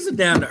 he's a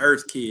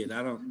down-to-earth kid.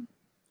 I don't.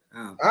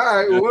 All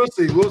right, well, we'll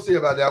see. We'll see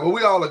about that. But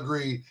we all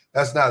agree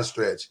that's not a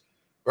stretch,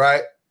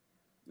 right?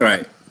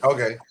 Right.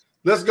 Okay.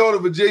 Let's go to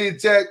Virginia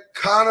Tech.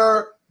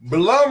 Connor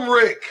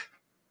Blumrick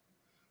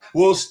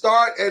will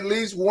start at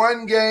least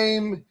one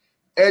game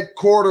at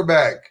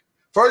quarterback.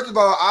 First of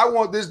all, I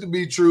want this to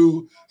be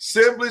true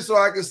simply so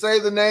I can say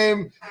the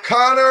name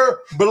Connor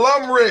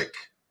Blumrick.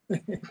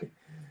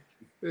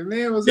 The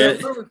man was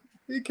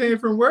he came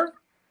from where?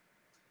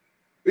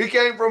 He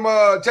came from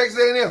Texas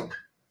A&M.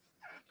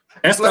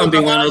 That's going to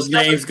be one of those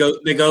names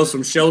that goes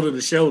from shoulder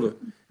to shoulder.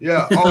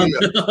 Yeah. Oh,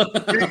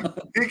 yeah.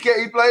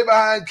 He played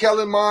behind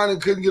Kellen Mond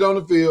and couldn't get on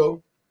the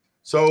field.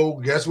 So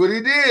guess what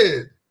he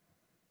did?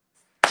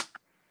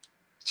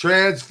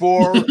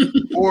 Transfer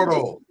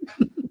portal.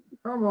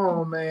 Come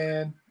on,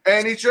 man.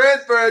 And he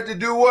transferred to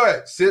do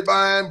what? Sit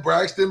behind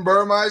Braxton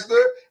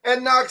Burmeister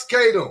and Knox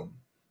Kadum.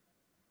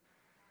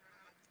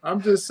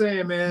 I'm just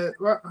saying, man,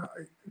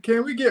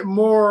 can we get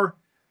more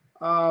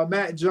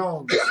Matt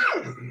Jones?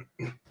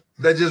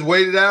 That just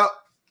waited out?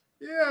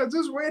 Yeah,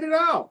 just wait it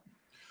out.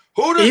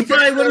 He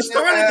probably would have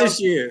started this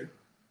year.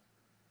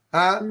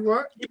 Huh?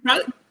 What?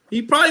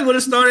 He probably would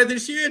have started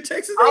this year at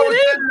Texas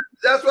A&M.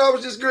 That's what I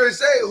was just going to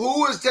say.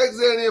 Who does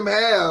Texas A&M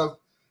have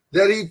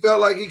that he felt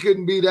like he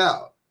couldn't beat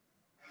out?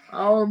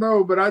 I don't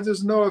know, but I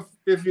just know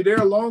if you're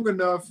there long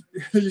enough,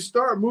 you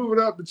start moving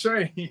up the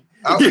chain.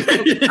 And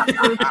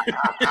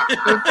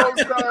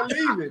folks start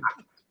leaving.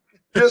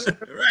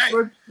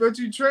 Right. But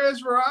you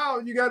transfer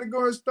out, you got to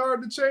go and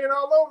start the chain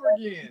all over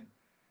again.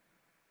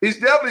 He's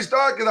definitely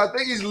starting because I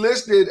think he's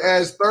listed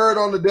as third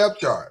on the depth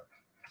chart.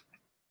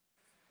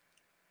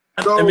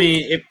 So, I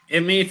mean,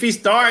 if he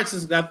starts,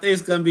 I think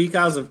it's going to be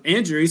because of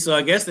injury. So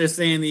I guess they're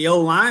saying the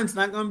O-line's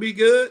not going to be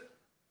good.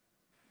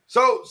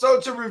 So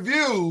to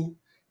review,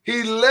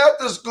 he left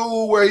the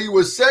school where he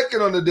was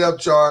second on the depth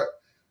chart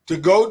to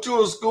go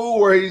to a school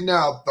where he's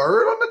now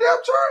third on the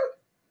depth chart?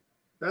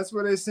 That's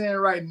what they're saying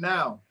right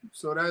now.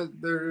 So that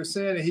they're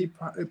saying that he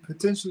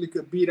potentially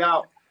could beat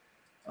out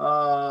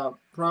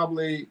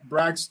probably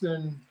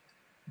Braxton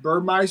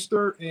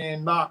Burmeister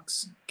and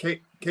Knox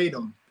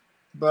Kadum.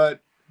 But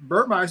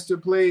Burmeister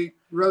played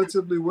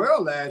relatively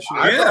well last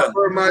year. I thought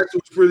Burmeister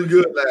was pretty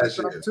good last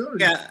year.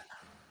 Yeah,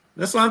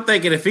 that's what I'm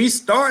thinking. If he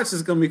starts,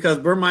 it's going to be because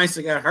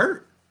Burmeister got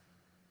hurt.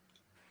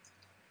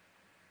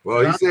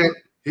 Well, he said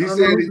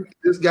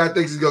this guy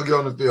thinks he's going to get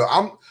on the field.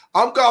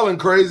 I'm calling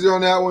crazy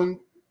on that one.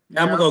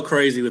 I'm going to go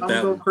crazy with that one.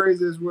 I'm going to go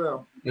crazy as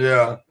well.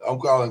 Yeah, I'm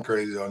calling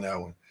crazy on that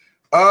one.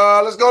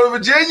 Let's go to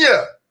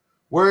Virginia,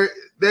 where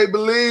they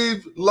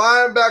believe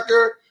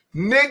linebacker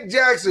Nick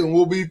Jackson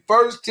will be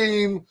first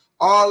team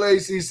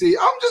All-ACC.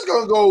 I'm just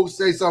going to go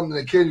say something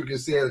that Kendrick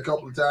has said a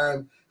couple of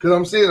times because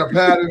I'm seeing a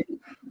pattern.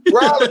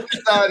 Riley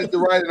decided to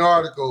write an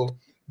article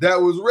that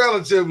was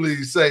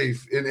relatively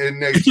safe in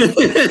nature.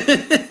 Because,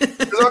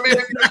 I mean,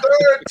 if you're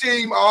third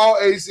team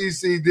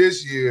All-ACC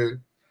this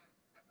year,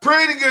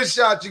 pretty good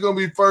shot you're going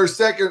to be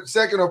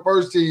second or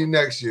first team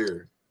next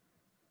year.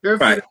 If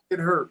he doesn't get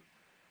hurt.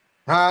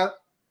 Huh?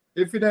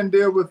 If he doesn't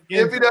deal with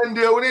injuries. If he doesn't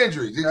deal with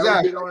injuries, exactly. That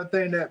would be the only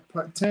thing that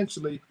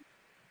potentially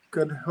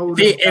could hold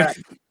him back.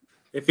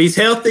 If he's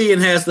healthy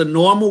and has the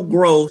normal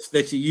growth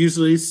that you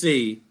usually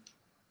see,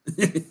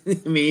 I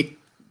mean,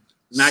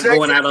 not second,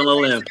 going out on a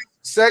limb.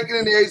 Second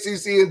in the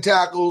ACC in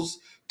tackles,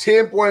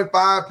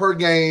 10.5 per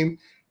game.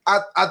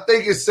 I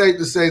think it's safe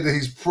to say that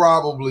he's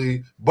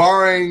probably,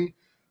 barring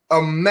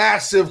a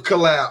massive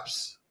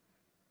collapse,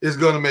 is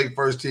going to make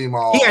first team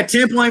all. He had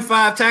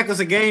 10.5 tackles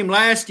a game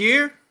last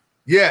year?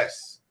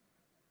 Yes.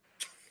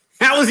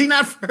 How was he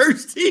not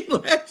first team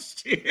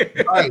last year?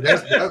 Right,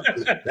 that's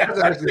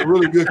actually a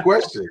really good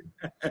question.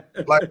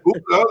 Like, who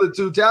the other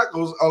two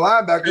tackles or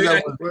linebackers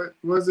that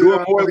was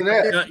doing more than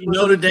that?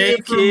 Notre Dame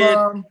kid.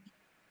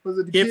 Was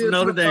it the kid from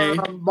Notre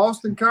Dame?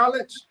 Boston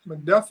College,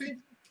 McDuffie?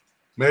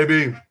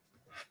 Maybe.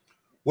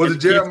 Was it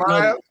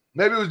Jeremiah?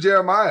 Maybe it was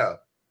Jeremiah.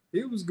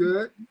 He was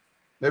good.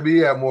 Maybe he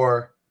had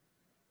more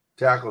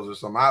tackles or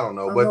something. I don't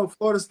know. But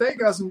Florida State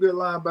got some good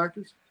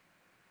linebackers.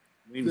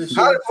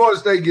 How did Florida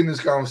State get in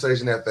this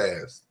conversation that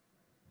fast?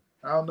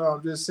 I don't know.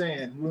 I'm just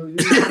saying. We were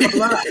just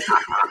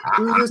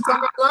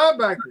talking about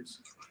linebackers.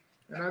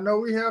 And I know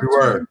we have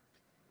two.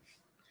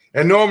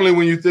 And normally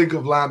when you think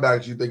of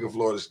linebackers, you think of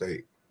Florida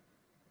State.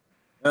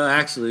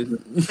 Actually,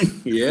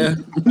 yeah.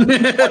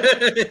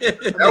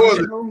 That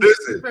wasn't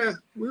listen.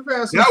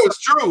 That was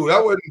true.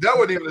 That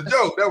wasn't even a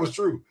joke. That was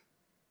true.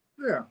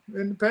 Yeah.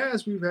 In the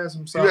past, we've had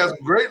some You had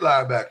some great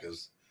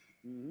linebackers.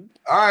 Mm-hmm.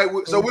 All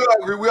right, so we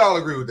all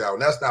agree with that one.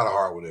 That's not a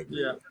hard one to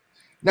agree with.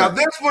 Now,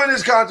 this one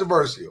is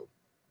controversial.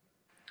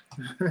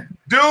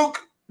 Duke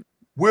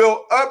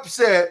will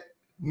upset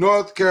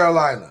North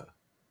Carolina.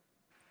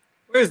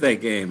 Where's that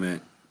game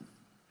at?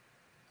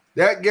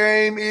 That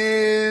game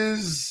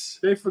is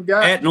they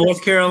forgot at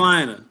North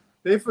Carolina.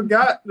 They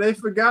forgot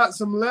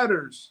some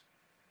letters.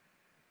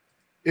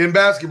 In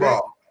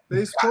basketball.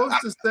 They're supposed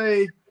to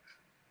say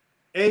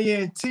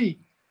A&T.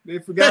 They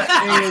forgot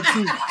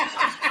A&T.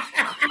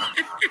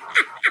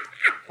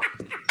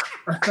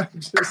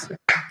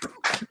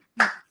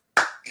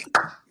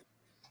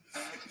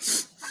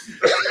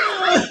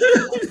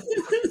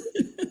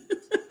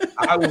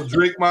 I will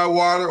drink my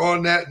water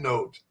on that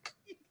note.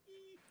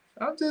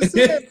 I'm just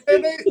saying,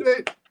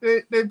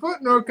 they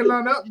put North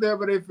Carolina up there,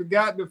 but they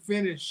forgot to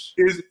finish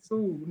his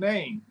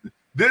name.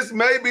 This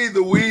may be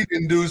the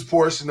weed-induced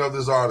portion of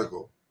this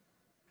article.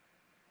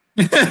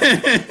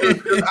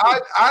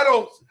 I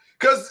don't.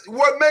 Because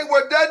what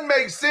doesn't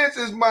make sense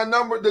is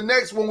the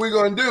next one we're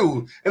going to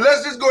do. And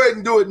let's just go ahead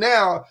and do it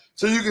now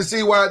so you can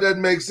see why it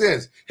doesn't make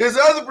sense. His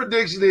other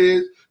prediction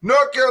is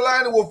North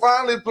Carolina will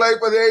finally play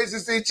for the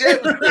ACC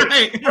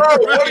championship.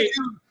 Right.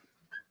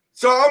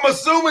 So I'm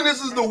assuming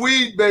this is the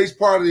weed-based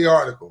part of the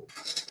article.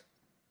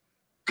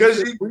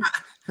 Because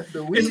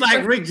it's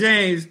like Rick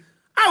James.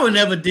 I would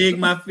never dig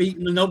my feet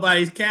in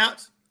nobody's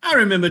couch. I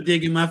remember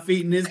digging my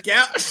feet in his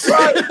couch.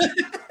 Right.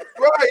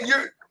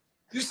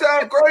 You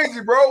sound crazy,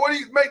 bro. What do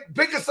you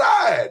pick a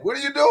side? What are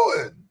you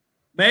doing?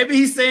 Maybe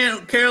he's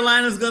saying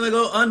Carolina's going to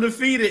go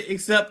undefeated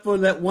except for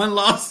that one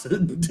loss to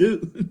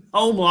Duke,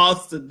 home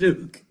loss to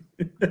Duke.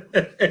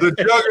 The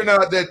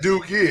juggernaut that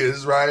Duke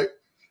is, right?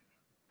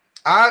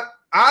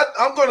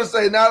 I'm going to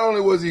say not only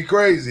was he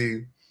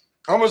crazy,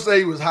 I'm going to say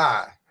he was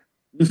high.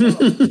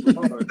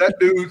 That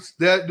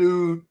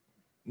dude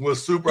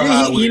was super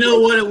high. You know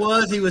what it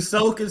was? He was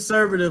so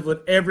conservative with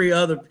every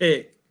other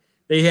pick.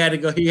 He had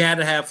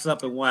to have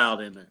something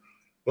wild in there.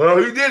 Well,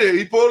 he did it.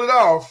 He pulled it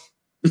off.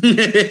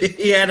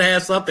 He had to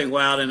have something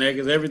wild in there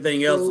because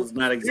everything else was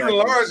not exactly.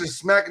 Even Lawrence is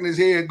smacking his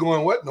head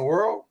going, what in the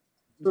world?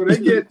 So they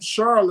get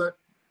Charlotte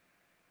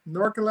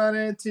North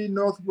Carolina A&T,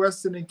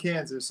 Northwestern, and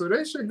Kansas. So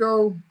they should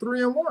go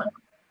 3-1.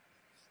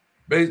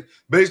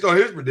 Based on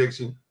his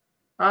prediction.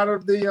 Out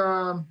of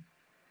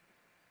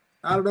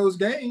those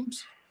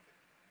games.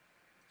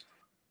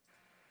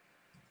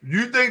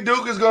 You think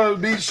Duke is going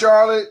to beat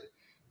Charlotte,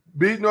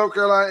 beat North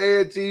Carolina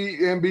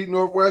A&T, and beat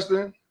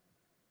Northwestern?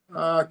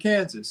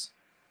 Kansas.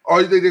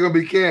 Or you think they're going to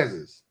beat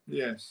Kansas?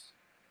 Yes.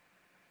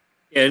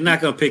 Yeah, they're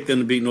not going to pick them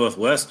to beat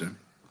Northwestern.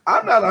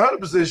 I'm not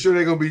 100% sure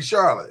they're going to beat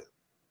Charlotte.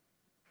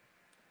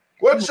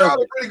 Wasn't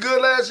Charlotte pretty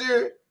good last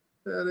year?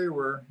 Yeah, they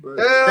were. But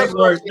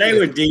they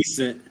were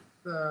decent.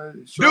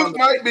 Duke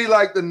might be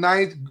like the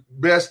 9th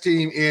best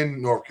team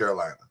in North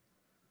Carolina.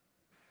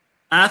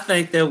 I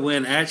think they'll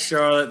win at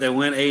Charlotte. They'll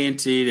win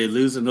A&T. They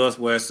lose to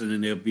Northwestern,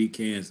 and they'll beat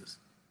Kansas.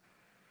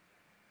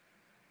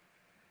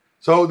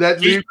 So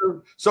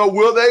so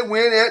will they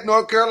win at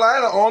North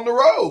Carolina on the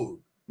road?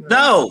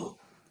 No.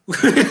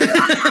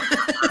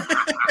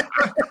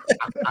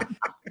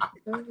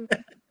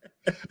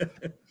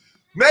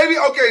 Maybe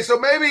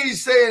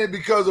he's saying it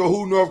because of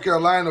who North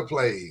Carolina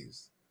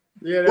plays.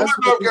 Yeah, who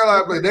North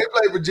Carolina play? They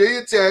play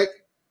Virginia Tech,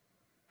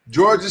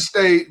 Georgia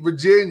State,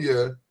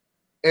 Virginia,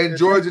 and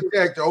Georgia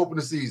Tech to open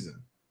the season.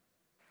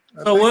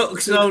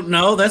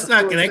 No, that's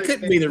not. That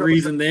couldn't be the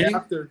reason then.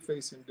 After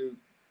facing Duke,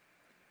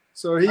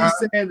 so he's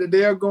saying that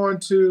they're going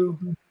to.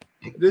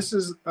 This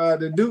is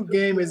the Duke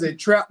game is a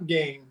trap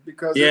game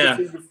because it will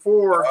be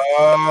before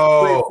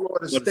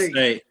Florida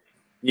State.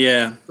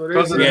 Yeah. So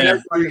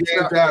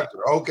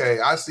after.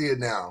 Okay, I see it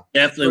now.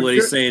 Definitely what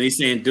he's saying. He's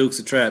saying Duke's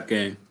a trap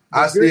game.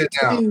 I see it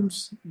now.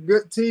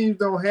 Good teams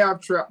don't have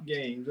trap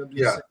games. I'm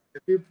just saying.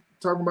 If you're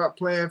talking about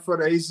playing for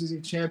the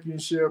ACC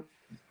championship,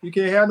 you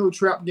can't have no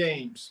trap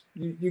games.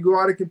 You go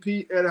out and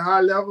compete at a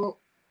high level,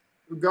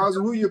 regardless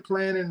of who you're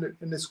playing, and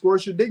the score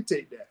should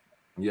dictate that.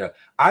 Yeah.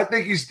 I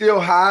think he's still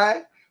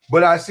high,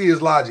 but I see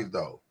his logic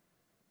though.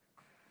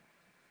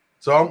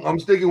 So I'm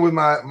sticking with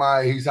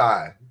my he's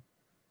high.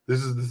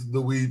 This is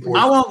the weed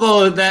portion. I won't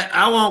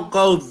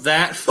go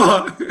that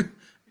far,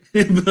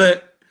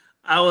 but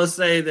I will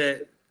say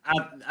that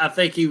I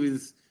think he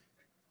was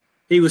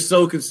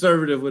so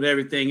conservative with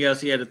everything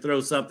else. He had to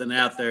throw something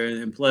out there,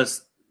 and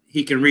plus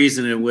he can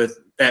reason it with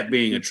that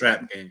being a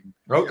trap game.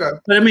 Okay,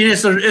 but I mean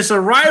it's a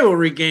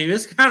rivalry game.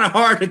 It's kind of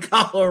hard to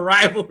call a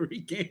rivalry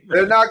game.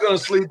 They're not going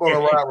to sleep on a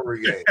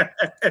rivalry game.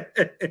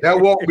 That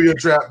won't be a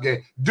trap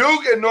game.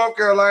 Duke and North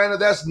Carolina,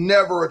 that's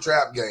never a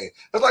trap game.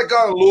 That's like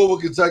calling Louisville,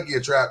 Kentucky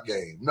a trap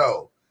game.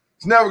 No,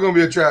 it's never going to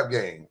be a trap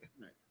game.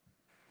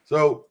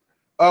 So,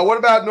 what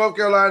about North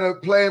Carolina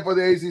playing for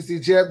the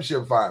ACC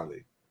championship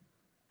finally?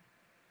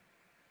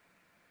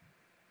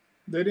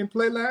 They didn't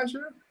play last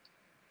year?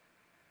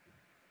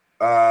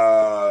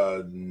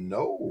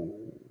 No.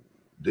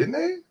 Didn't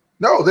they?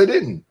 No, they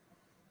didn't.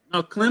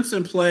 No,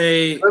 Clemson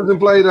played Notre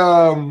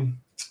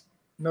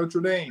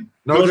Dame.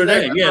 Notre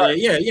Dame. Yeah.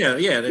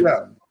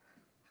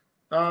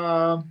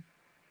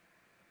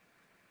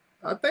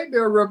 I think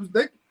they'll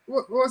represent.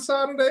 What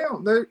side are they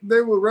on?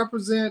 They will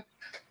represent.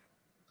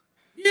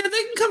 Yeah, they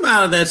can come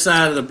out of that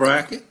side of the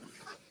bracket.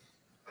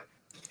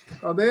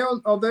 Are they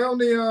on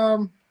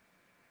the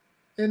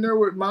in there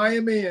with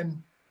Miami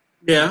and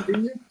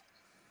Virginia?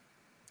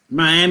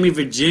 Miami,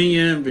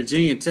 Virginia, and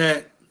Virginia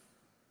Tech.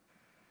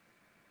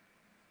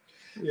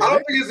 Yeah, I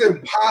don't think it's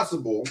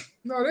impossible.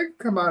 No, they can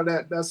come out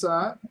of that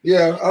side.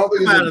 Yeah, I don't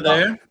think it's out of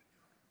there.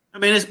 I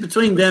mean, it's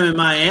between them and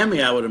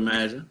Miami, I would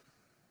imagine.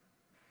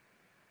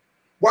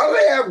 Why do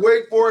they have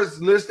Wake Forest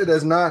listed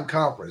as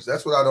non-conference?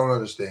 That's what I don't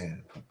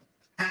understand.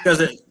 Because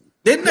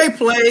didn't they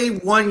play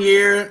 1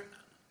 year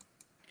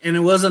and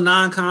it was a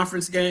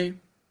non-conference game?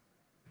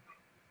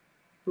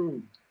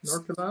 Who?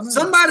 North Carolina?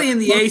 Somebody in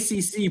the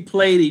ACC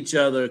played each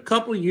other a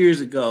couple of years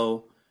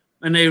ago,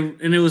 and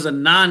it was a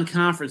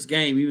non-conference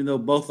game, even though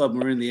both of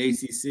them were in the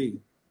ACC.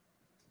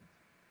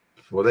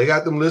 Well, they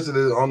got them listed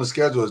on the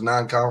schedule as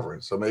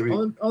non-conference, so maybe.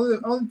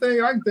 Only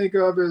thing I can think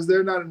of is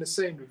they're not in the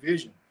same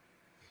division.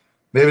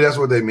 Maybe that's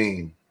what they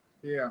mean.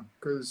 Yeah,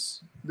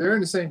 because they're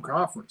in the same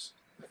conference,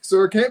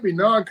 so it can't be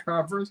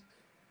non-conference.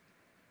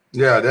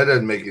 Yeah, that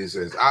doesn't make any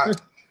sense. I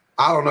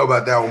don't know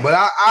about that one, but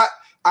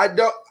I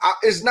don't.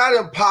 It's not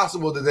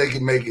impossible that they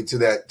can make it to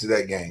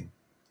that game.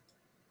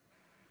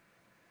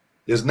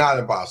 It's not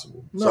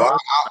impossible. No. So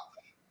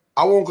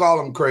I won't call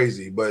them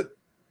crazy, but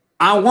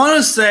I want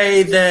to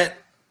say that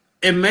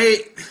they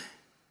may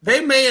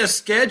have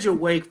scheduled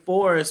Wake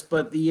Forest,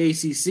 but the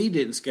ACC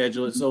didn't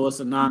schedule it, so it's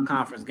a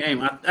non-conference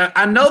game.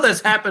 I know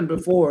that's happened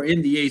before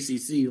in the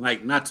ACC,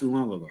 like not too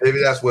long ago. Maybe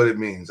that's what it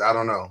means. I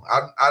don't know.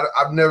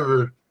 I've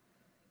never.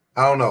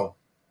 I don't know.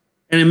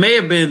 And it may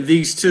have been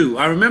these two.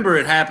 I remember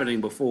it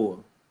happening before.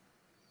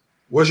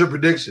 What's your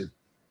prediction?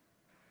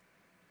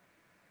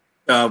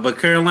 But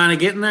Carolina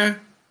getting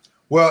there?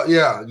 Well,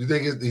 yeah. You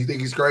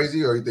think he's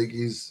crazy, or you think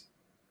he's?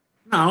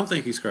 No, I don't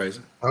think he's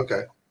crazy.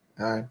 Okay,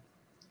 all right.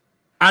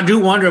 I do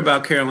wonder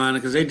about Carolina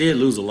because they did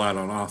lose a lot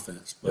on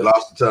offense. But. They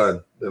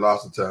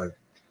lost a ton.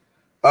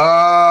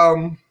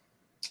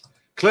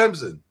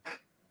 Clemson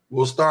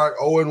will start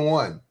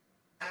 0-1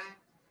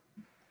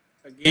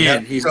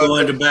 Again, he's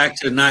going back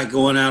to not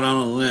going out on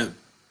a limb.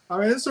 I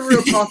mean, it's a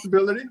real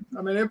possibility.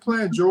 I mean, they're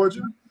playing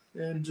Georgia,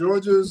 and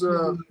Georgia's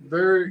a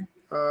very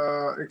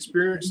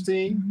experienced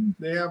team.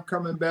 They have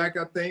coming back,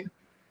 I think,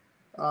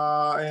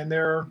 and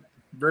they're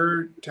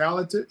very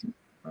talented,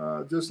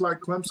 just like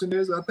Clemson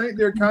is. I think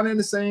they're kind of in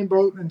the same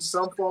boat in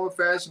some form or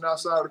fashion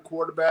outside of the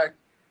quarterback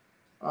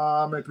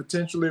and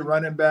potentially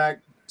running back.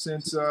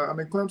 Since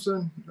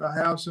Clemson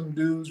have some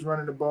dudes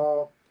running the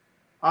ball.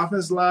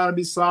 Offensive line will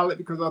be solid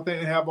because I think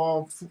they have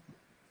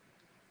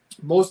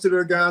most of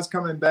their guys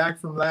coming back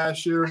from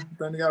last year.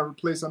 Then they got to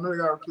replace. I know they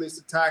got to replace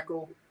the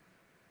tackle,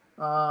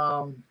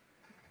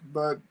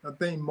 but I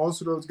think most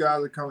of those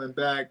guys are coming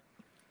back.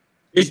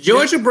 Is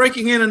Georgia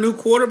breaking in a new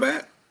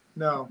quarterback?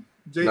 No.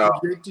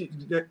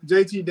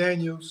 JT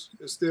Daniels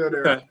is still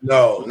there. Okay.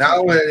 No, not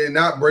only are they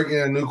not breaking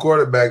in a new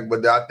quarterback,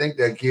 but I think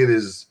that kid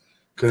is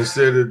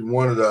considered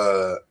one of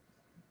the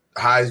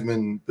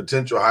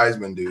potential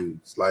Heisman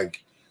dudes.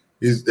 Like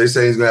they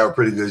say he's gonna have a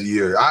pretty good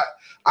year.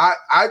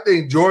 I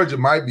think Georgia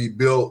might be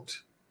built,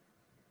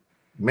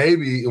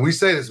 maybe, and we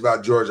say this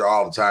about Georgia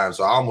all the time,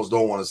 so I almost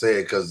don't want to say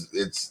it because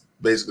it's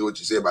basically what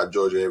you say about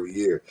Georgia every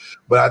year.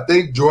 But I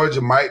think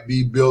Georgia might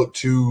be built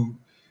to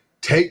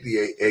take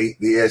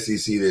the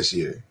SEC this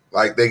year.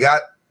 Like they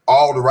got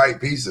all the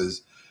right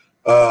pieces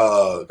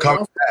coming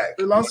back.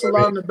 They lost a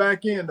lot in the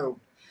back end though.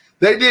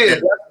 They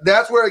did.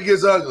 That's where it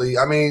gets ugly.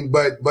 I mean,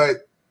 but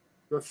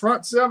the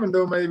front seven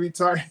though may be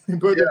tight,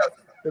 but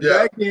the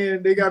back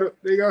end they gotta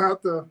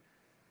have to,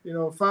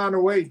 find a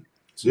way.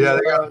 They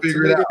gotta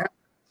figure it out.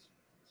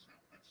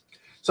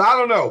 So I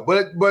don't know,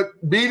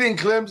 but beating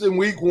Clemson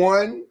week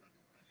 1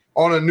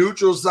 on a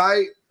neutral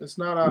site, it's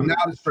not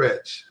a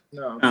stretch.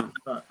 No, it's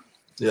not.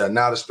 Yeah,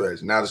 not a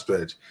stretch. Not a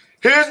stretch.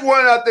 Here's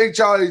one I think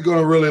Charlie's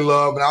gonna really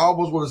love, and I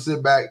almost want to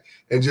sit back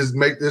and just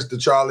make this the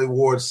Charlie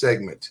Ward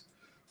segment.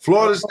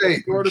 Florida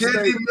State.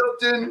 Mackenzie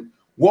Milton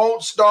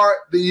won't start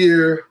the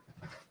year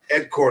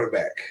at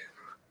quarterback.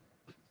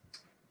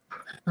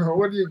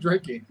 What are you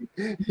drinking?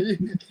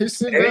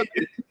 It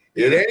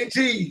ain't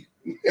tea.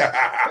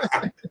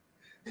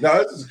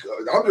 No,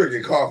 I'm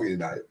drinking coffee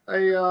tonight.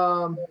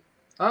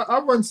 I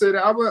wouldn't say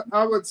that.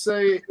 I would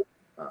say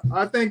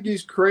I think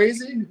he's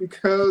crazy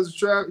because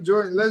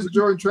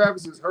Jordan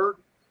Travis is hurt.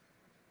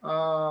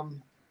 I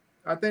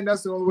think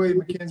that's the only way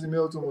Mackenzie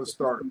Milton will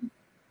start.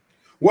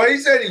 Well, he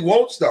said he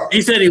won't start.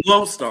 He said he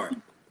won't start.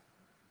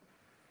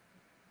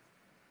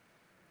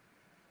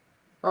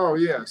 Oh,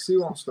 yes, he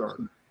won't start.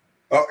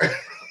 Oh.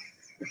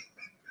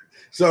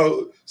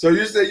 So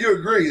you say you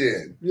agree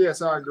then?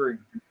 Yes, I agree.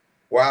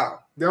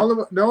 Wow. The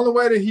only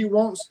way that he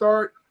won't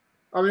start,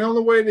 the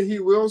only way that he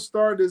will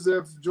start is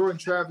if Jordan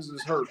Travis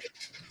is hurt.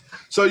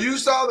 So you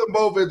saw them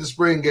both at the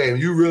spring game.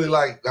 You really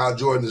like how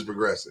Jordan is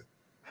progressing.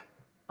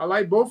 I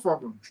like both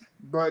of them,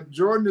 but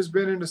Jordan has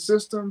been in the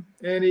system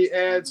and he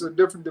adds a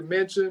different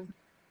dimension,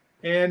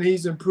 and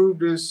he's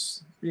improved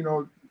his,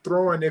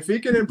 throwing. If he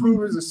can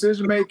improve his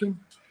decision making,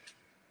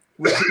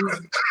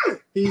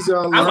 he's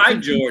I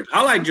like Jordan.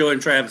 I like Jordan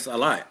Travis. I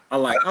like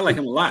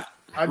him a lot.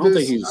 I just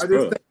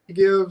think he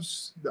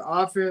gives the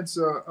offense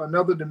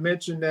another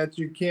dimension that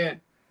you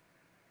can't,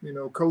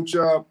 coach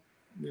up,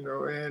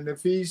 and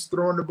if he's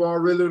throwing the ball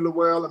really, really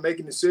well and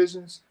making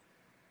decisions,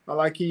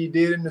 like he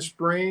did in the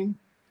spring,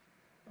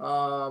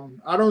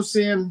 I don't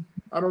see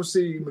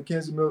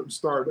Mackenzie Milton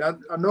starting.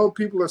 I know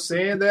people are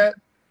saying that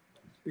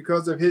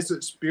because of his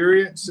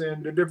experience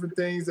and the different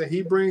things that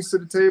he brings to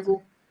the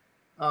table.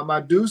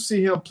 I do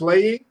see him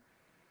playing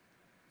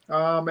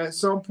at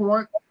some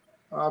point,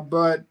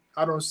 but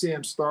I don't see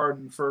him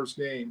starting the first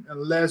game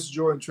unless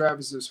Jordan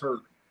Travis is hurt.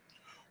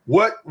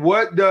 What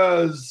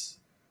does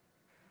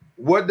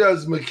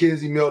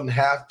Mackenzie Milton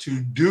have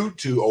to do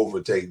to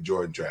overtake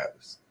Jordan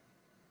Travis?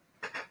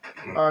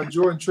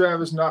 Jordan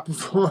Travis not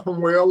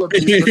perform well. So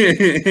you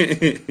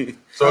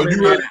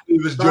really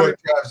believe it's Jordan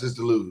Travis is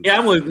to lose? Yeah,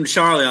 I'm with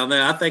Charlie on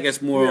that. I think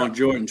it's more on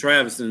Jordan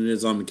Travis than it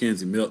is on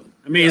Mackenzie Milton.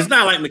 It's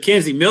not like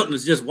Mackenzie Milton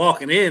is just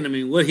walking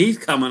in. What he's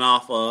coming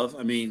off of,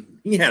 he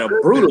had a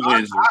brutal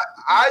injury.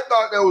 I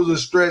thought that was a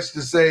stretch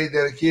to say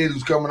that a kid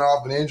who's coming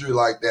off an injury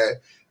like that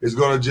is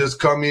going to just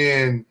come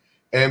in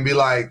and be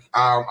like,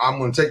 I'm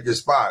going to take your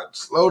spot.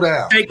 Slow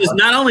down.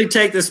 Not only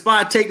take the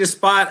spot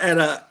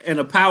in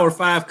a Power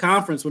 5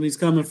 conference when he's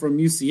coming from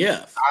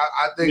UCF.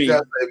 I think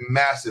that's a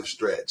massive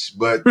stretch.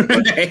 But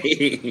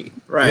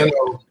right.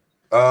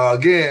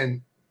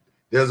 Again,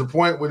 there's a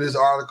point where this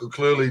article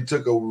clearly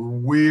took a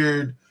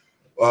weird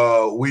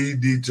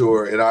weed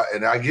detour, and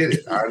I get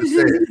it. I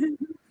understand.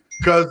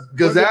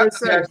 Because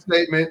after that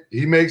statement,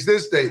 he makes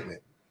this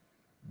statement.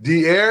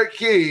 D'Eriq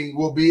King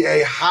will be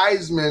a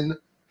Heisman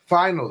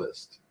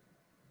finalist.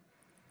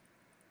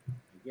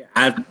 Yeah,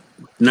 I'm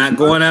not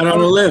going out on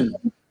a limb.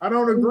 I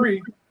don't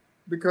agree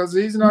because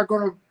he's not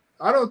going to –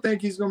 I don't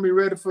think he's going to be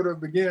ready for the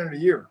beginning of the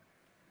year.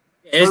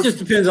 It just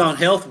depends on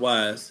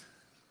health-wise.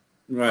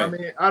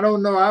 Right. I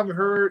don't know. I haven't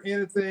heard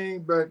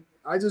anything, but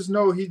I just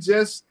know he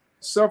just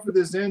suffered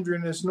this injury,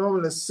 and it's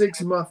normally a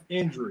 6-month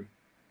injury.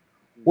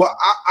 Well,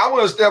 I'm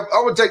gonna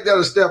take that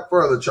a step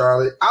further,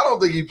 Charlie. I don't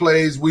think he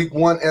plays week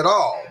 1 at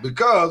all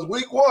because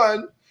week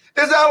 1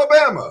 is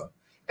Alabama.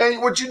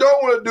 And what you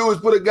don't want to do is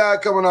put a guy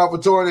coming off a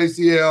torn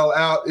ACL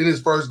out in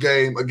his first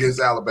game against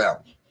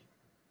Alabama.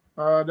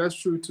 That's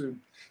true too.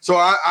 So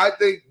I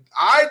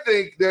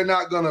think they're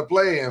not gonna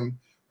play him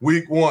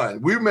week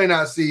 1. We may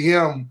not see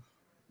him.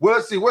 Well,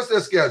 let's see, what's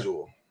their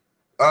schedule?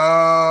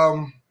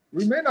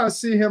 We may not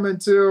see him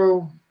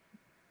until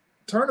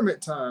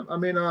tournament time.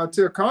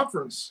 Till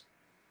conference.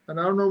 And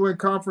I don't know when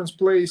conference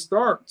play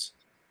starts.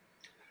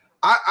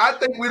 I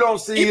think we don't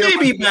see him. He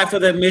may be back for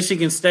that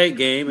Michigan State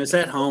game. It's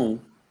at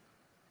home.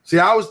 See,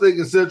 I was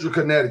thinking Central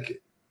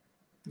Connecticut.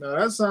 No,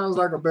 that sounds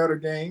like a better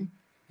game.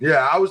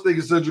 Yeah, I was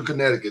thinking Central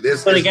Connecticut.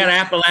 But they got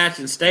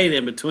Appalachian State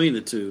in between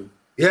the two.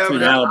 Yeah,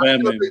 but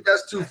Alabama. I think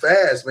that's too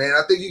fast, man.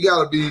 I think you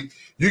got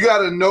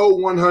to know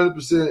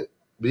 100%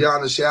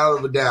 beyond a shadow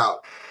of a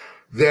doubt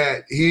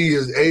that he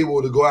is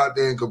able to go out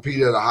there and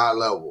compete at a high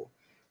level.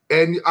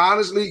 And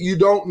honestly, you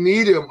don't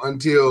need him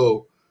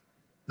until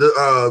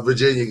the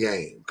Virginia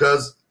game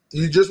because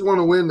you just want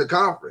to win the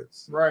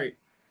conference. Right.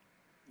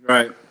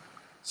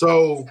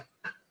 So,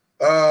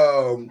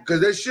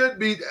 because they should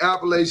beat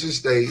Appalachian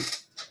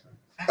State.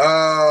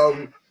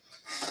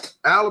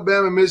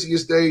 Alabama, Michigan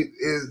State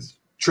is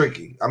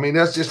tricky.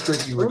 That's just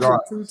tricky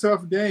regardless. Those are two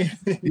tough games.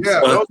 Yeah,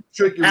 those are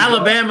tricky.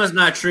 Alabama's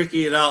not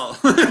tricky at all.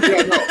 Yeah, no,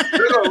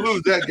 they're going to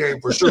lose that game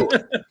for sure.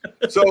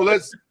 So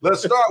let's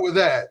start with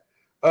that.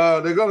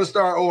 They're going to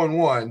start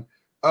 0-1.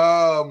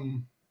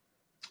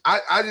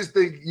 I just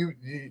think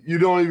you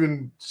don't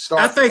even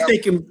start. I think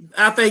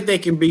they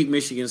can beat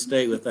Michigan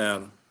State without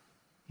them.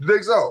 You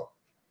think so?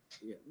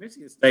 Yeah,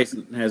 Michigan State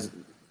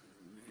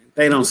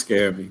they don't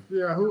scare me.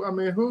 Yeah, who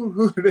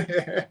do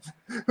they have?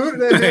 Who do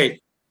they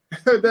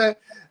have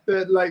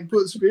that like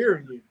puts fear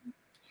in you?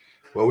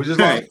 Well, we just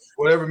like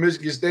whatever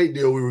Michigan State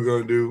deal we were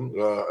going to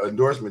do,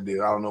 endorsement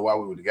deal. I don't know why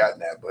we would have gotten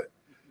that, but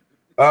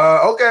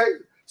okay.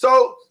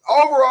 So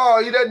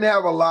overall, he doesn't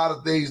have a lot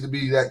of things to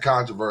be that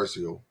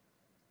controversial.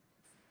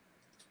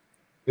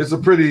 It's a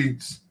pretty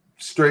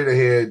straight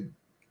ahead,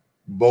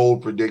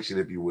 bold prediction,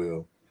 if you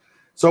will.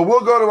 So we'll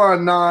go to our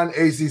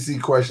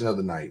non-ACC question of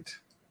the night.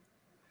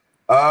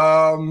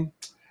 And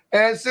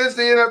since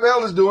the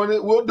NFL is doing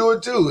it, we'll do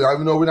it too.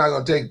 Even though we're not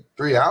going to take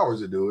 3 hours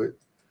to do it.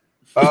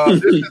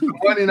 This is the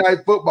Monday Night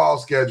Football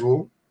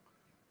schedule.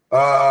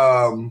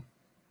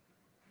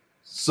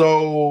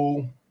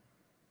 So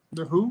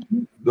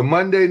the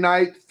Monday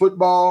Night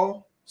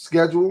Football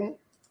schedule.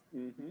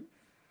 Mm-hmm.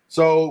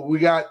 So we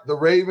got the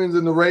Ravens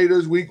and the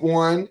Raiders week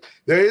 1.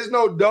 There is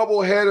no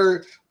double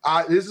header.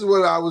 This is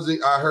what I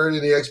heard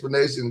in the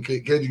explanation.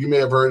 Kendrick, you may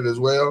have heard it as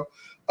well.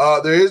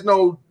 There is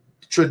no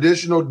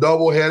traditional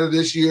doubleheader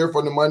this year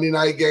for the Monday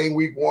night game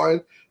week 1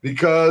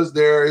 because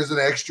there is an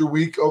extra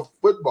week of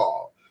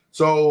football.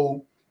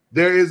 So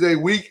there is a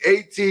week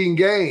 18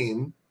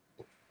 game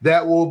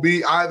that will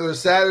be either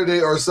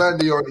Saturday or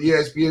Sunday on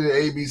ESPN and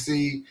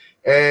ABC,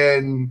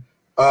 and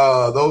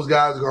those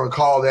guys are going to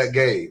call that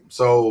game.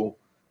 So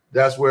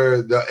that's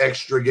where the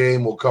extra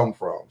game will come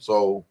from.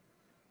 So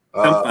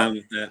I'm fine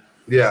with that.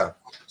 Yeah.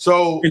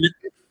 So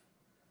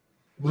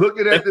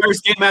looking at that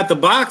first game out the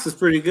box is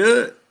pretty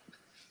good.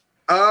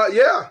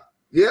 Yeah.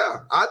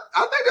 I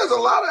think there's a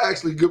lot of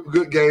actually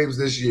good games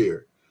this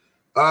year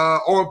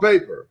on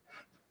paper.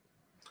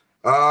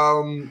 It's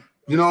all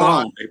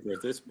on paper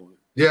at this point.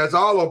 Yeah, it's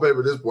all on paper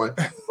at this point.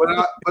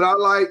 But I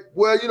like,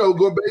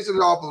 going basing it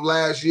off of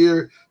last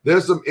year,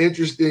 there's some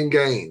interesting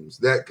games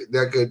that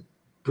could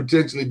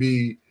potentially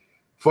be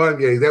fun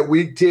games. That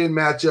week 10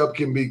 matchup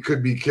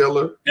could be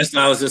killer. That's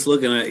what I was just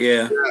looking at.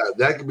 Yeah,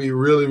 that could be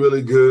really,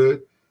 really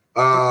good.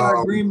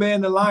 Green Bay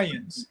and the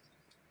Lions.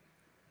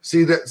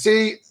 That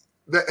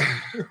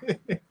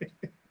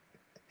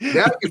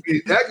could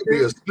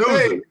be a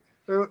snoozer.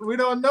 We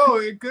don't know.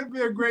 It could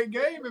be a great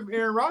game if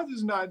Aaron Rodgers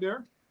is not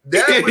there.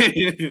 That could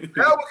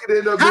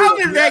end up. How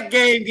did that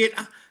game get?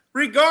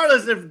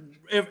 Regardless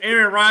if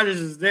Aaron Rodgers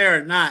is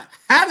there or not,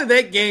 how did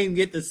that game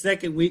get the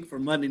second week for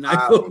Monday Night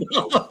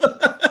Football?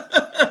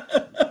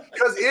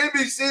 Because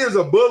NBC is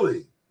a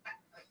bully,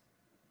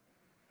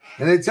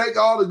 and they take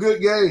all the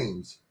good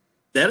games.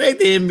 That ain't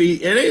the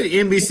NBC. It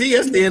ain't NBC.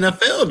 That's the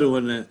NFL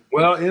doing that.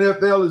 Well,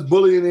 NFL is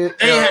bullying it.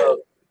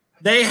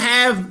 They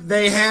have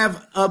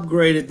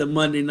upgraded the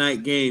Monday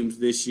night games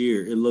this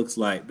year. It looks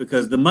like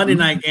because the Monday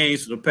night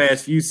games for the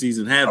past few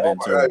seasons have been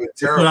terrible.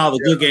 They put all the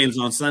good games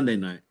on Sunday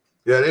night.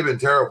 Yeah, they've been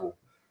terrible.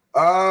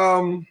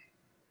 But some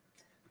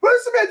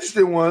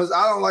interesting ones.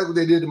 I don't like what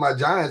they did to my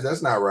Giants.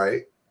 That's not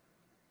right.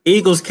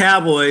 Eagles,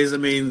 Cowboys. Who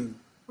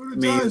the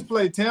Giants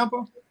play?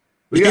 Tampa.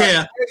 We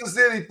got Kansas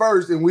City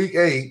first in week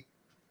 8,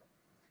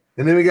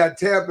 and then we got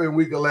Tampa in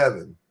week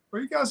 11.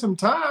 Well, you got some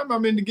time.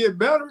 To get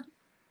better.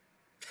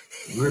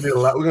 We're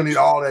gonna need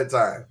all that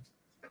time.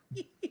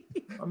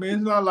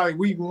 It's not like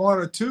week 1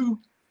 or 2.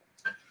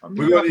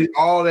 We're gonna need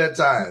all that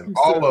time,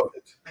 all of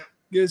it.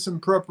 Get some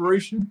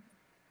preparation.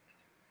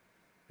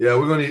 Yeah,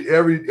 we're gonna need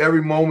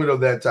every moment of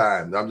that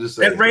time. I'm just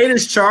saying. That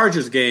Raiders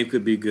Chargers game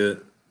could be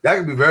good. That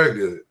could be very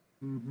good.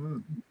 Mm-hmm.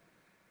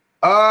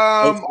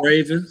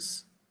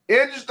 Ravens.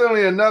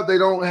 Interestingly enough, they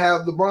don't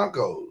have the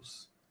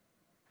Broncos,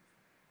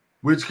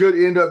 which could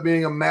end up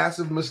being a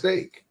massive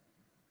mistake.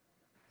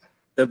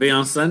 They'll be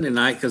on Sunday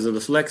night because of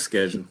the flex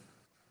schedule.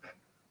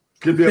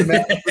 Could be a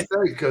massive mistake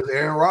because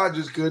Aaron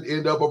Rodgers could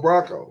end up a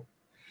Bronco.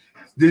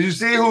 Did you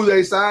see who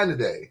they signed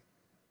today?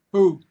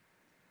 Who?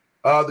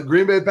 The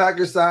Green Bay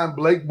Packers signed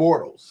Blake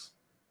Bortles.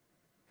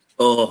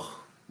 Oh,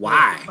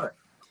 why?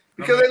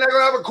 Because they're not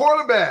going to have a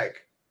quarterback.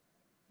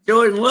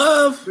 Jordan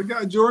Love. They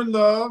got Jordan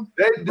Love.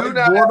 They do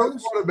not have a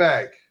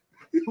quarterback.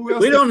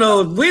 We don't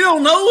know. We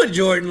don't know what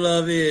Jordan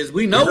Love is.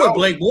 We know what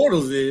Blake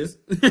Bortles is.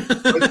 But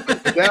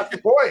that's the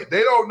point.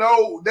 They don't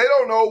know. They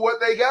don't know what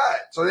they got,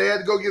 so they had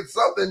to go get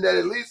something that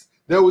at least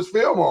there was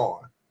film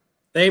on.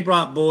 They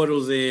brought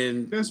Bortles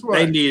in. Guess what?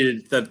 They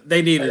needed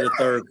a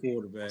third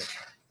quarterback.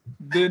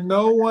 Did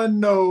no one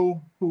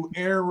know who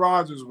Aaron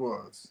Rodgers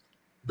was?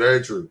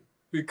 Very true.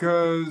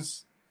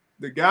 Because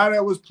the guy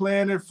that was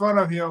playing in front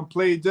of him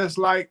played just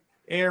like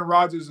Aaron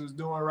Rodgers is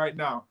doing right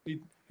now.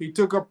 He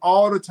took up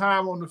all the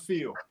time on the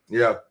field.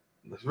 Yeah,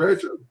 that's very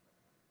true.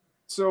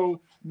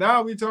 So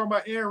now we're talking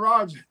about Aaron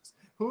Rodgers.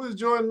 Who is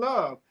Jordan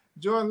Love?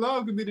 Jordan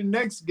Love could be the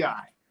next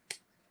guy.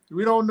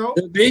 We don't know.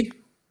 Could be.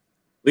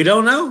 We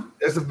don't know.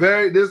 This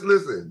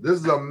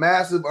is a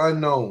massive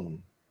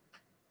unknown.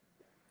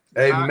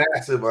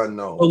 Massive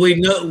unknown. But we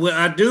know.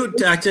 I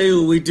tell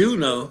you what we do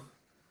know.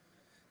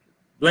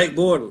 Blake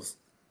Bortles.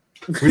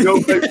 We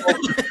know Blake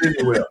Bortles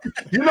really well.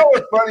 You know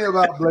what's funny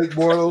about Blake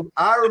Bortles?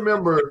 I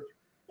remember.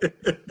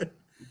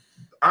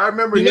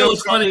 You know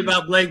what's funny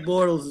about Blake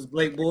Bortles is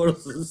Blake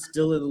Bortles is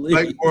still in the league.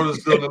 Blake Bortles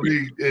is still in the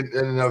league in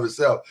and of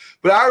itself.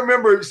 But I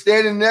remember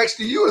standing next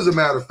to you, as a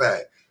matter of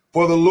fact,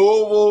 for the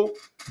Louisville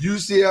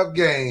UCF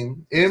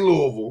game in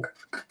Louisville,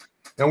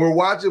 and we're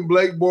watching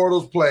Blake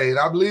Bortles play. And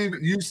I believe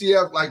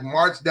UCF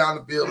marched down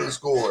the field and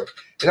scored.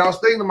 And I was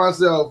thinking to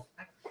myself,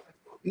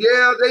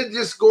 yeah, they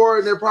just scored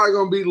and they're probably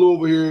going to beat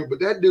Louisville here, but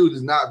that dude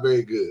is not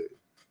very good.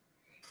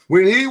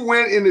 When he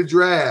went in the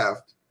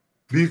draft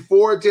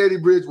before Teddy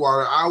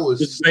Bridgewater, I was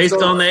it's based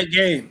on that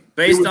game.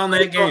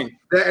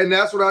 And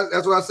that's what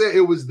I said.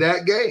 It was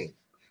that game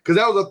because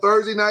that was a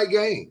Thursday night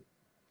game,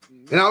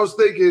 and I was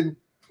thinking,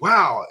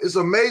 wow, it's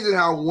amazing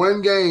how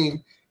one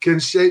game can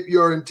shape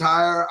your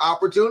entire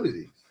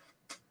opportunity.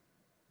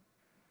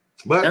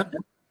 But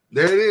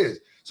there it is.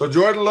 So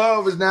Jordan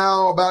Love is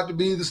now about to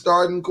be the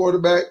starting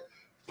quarterback,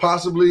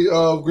 possibly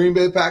of Green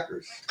Bay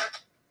Packers.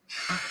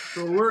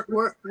 So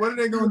what are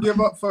they going to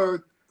give up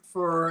for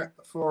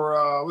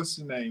what's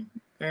his name?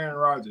 Aaron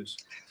Rodgers.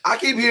 I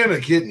keep hearing a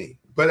kidney,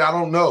 but I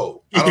don't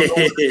know.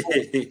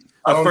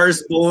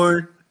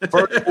 Firstborn.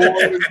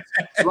 Firstborn.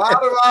 A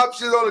lot of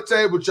options on the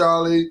table,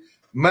 Charlie.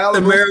 Malibu,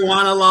 the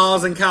marijuana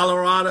laws in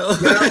Colorado.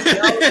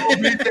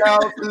 Beach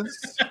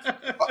houses,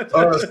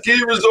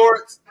 ski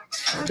resorts.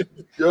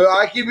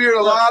 I keep hearing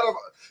a lot of.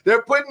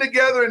 They're putting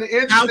together an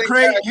interesting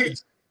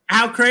package.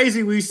 How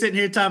crazy we sitting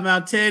here talking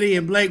about Teddy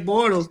and Blake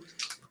Bortles.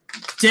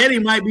 Teddy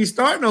might be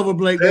starting over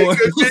Blake Bortles.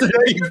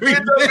 They could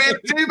end up being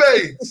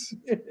teammates.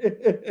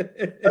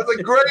 That's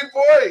a great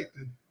point.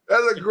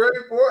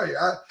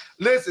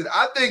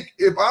 I think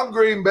if I'm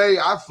Green Bay,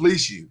 I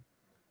fleece you.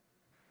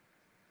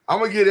 I'm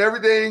gonna get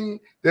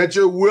everything that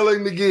you're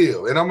willing to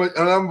give, and I'm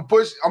gonna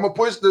push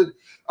the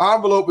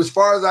envelope as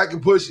far as I can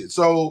push it.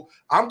 So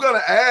I'm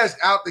gonna ask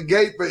out the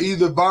gate for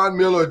either Von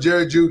Miller or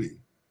Jerry Jeudy,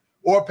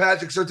 or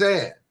Patrick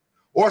Surtain,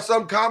 or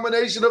some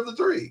combination of the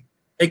three.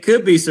 It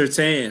could be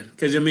Surtain,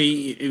 because if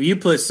you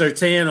put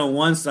Surtain on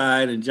one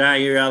side and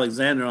Jair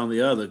Alexander on the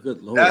other,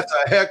 good Lord, that's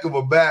a heck of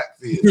a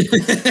backfield.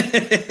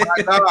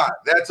 My God,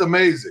 that's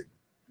amazing.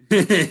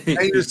 And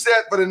you're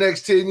set for the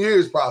next 10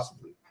 years, possibly.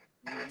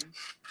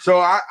 So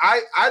I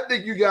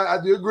think I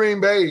do Green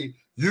Bay.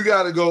 You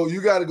got to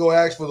go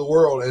ask for the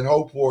world and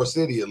hope for a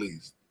city at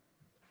least.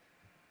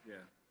 Yeah,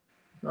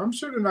 I'm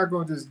sure they're not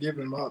going to just give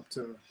him up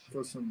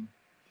for some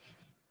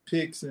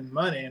picks and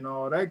money and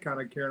all that kind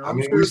of carrying. I'm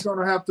sure it's going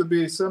to have to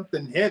be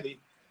something heavy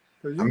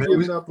because you're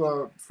giving up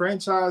a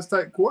franchise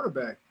type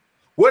quarterback.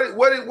 What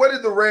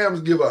did the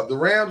Rams give up? The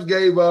Rams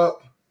gave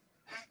up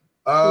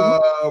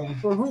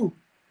for who?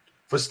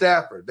 For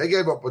Stafford. They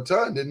gave up a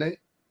ton, didn't they?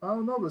 I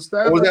don't know, but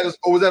Stafford.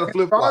 Or was that a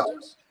flip flop?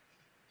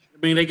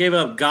 They gave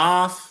up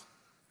Goff.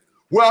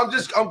 Well,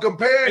 I'm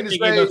comparing to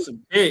gave up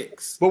some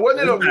picks. But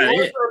wasn't it a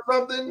one or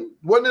something?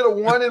 Wasn't it a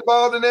one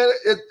involved in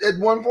that at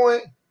one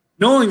point?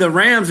 Knowing the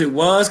Rams, it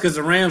was, because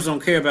the Rams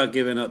don't care about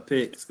giving up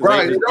picks.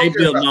 Right. They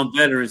building on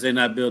veterans. They're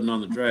not building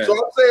on the draft. So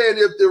I'm saying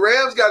if the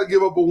Rams got to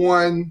give up a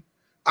one,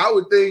 I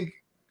would think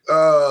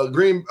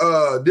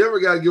Denver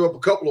got to give up a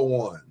couple of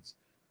ones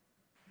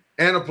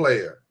and a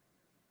player.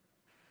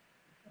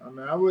 I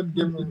mean, I wouldn't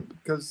give him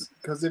because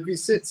if he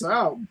sits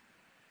out,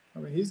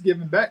 he's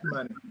giving back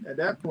money at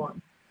that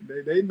point.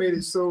 They made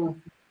it so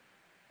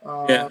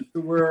to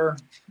where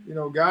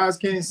guys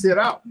can't sit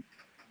out.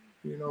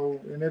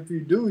 And if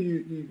you do,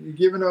 you're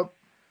giving up,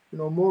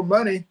 more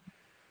money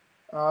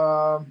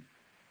than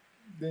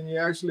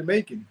you're actually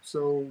making.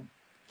 So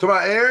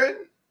about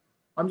Aaron,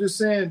 I'm just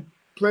saying,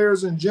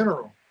 players in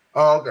general.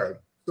 Oh, okay.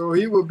 So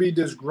he would be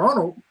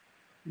disgruntled.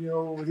 You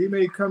know, he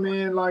may come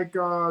in like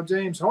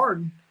James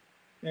Harden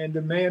and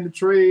demand a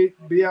trade,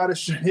 be out of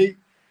shape.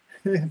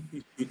 You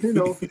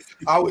know,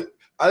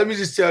 let me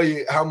just tell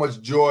you how much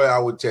joy I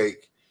would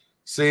take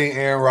seeing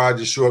Aaron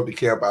Rodgers show up to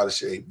camp out of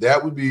shape.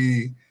 That would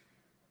be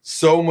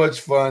so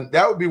much fun.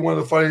 That would be one of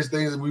the funniest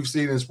things that we've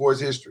seen in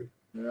sports history.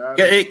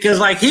 Because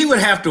like he would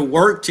have to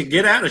work to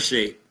get out of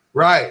shape,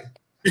 right?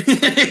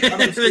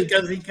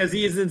 because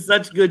he is in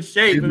such good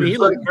shape. I mean, he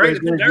looks great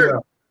in the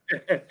dirt.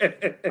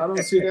 I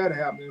don't see that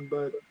happening,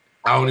 but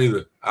I don't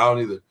either.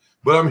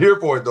 But I'm here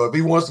for it though. If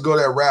he wants to go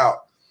that route,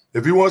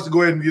 if he wants to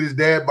go ahead and get his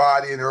dad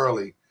body in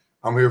early,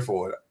 I'm here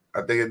for it.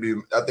 I think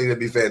it'd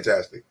be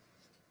fantastic.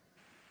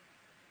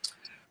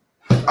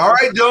 All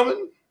right,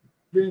 gentlemen.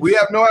 We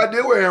have no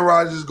idea where Aaron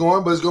Rodgers is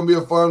going, but it's going to be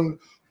a fun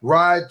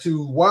ride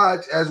to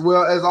watch, as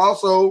well as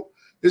also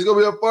it's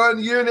going to be a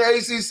fun year in the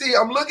ACC.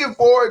 I'm looking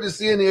forward to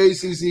seeing the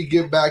ACC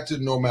get back to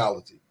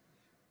normality.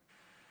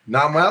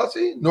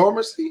 Normalcy?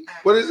 Normalcy?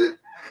 What is it?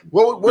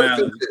 What is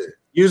it?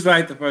 You was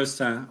right the first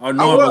time. Or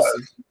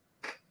normalcy.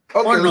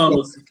 Okay, or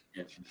normalcy.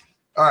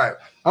 All right.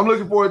 I'm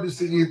looking forward to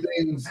seeing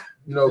things,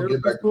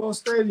 get back. Full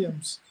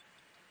stadiums.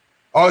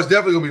 Oh, it's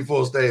definitely going to be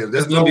full stadiums.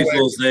 It's going to be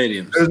full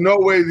stadiums. There's no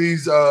way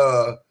these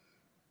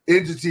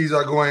entities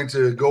are going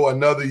to go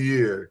another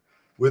year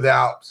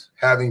without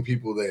having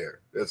people there.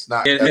 That's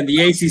not. And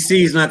the ACC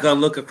is not going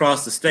to look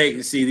across the state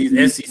and see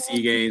these SEC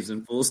games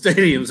in full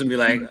stadiums and be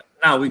like,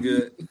 "No, we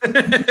good."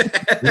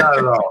 Not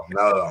at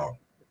all.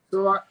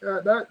 So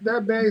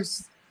that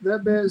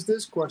begs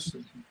this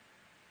question.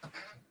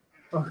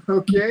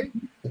 Okay,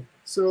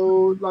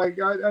 so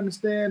like I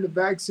understand the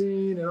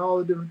vaccine and all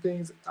the different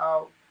things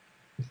out.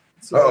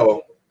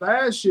 So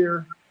last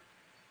year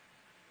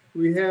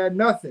we had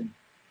nothing,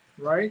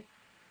 right?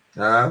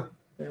 And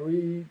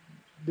we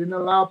didn't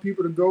allow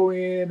people to go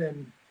in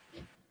and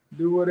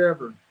do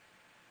whatever.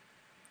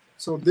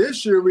 So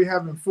this year we're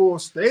having full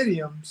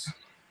stadiums,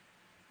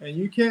 and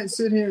you can't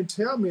sit here and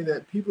tell me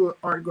that people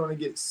aren't going to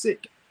get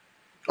sick.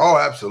 Oh,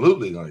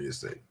 absolutely going to get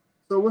sick.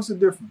 So what's the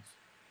difference?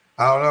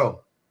 I don't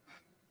know.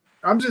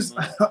 I'm just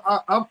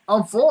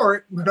I'm for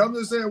it, but I'm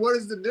just saying, what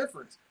is the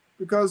difference?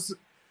 Because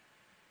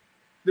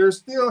there's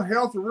still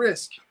health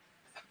risk.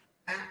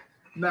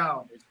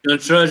 Now, going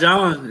to trudge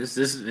on.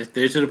 If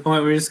they're to the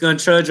point where it's going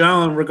to trudge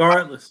on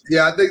regardless.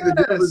 Yeah, I think the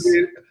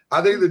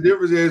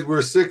difference is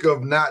we're sick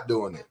of not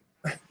doing it.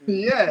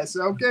 Yes.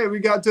 Okay, we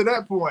got to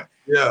that point.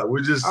 Yeah,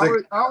 we're just sick.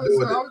 I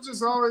was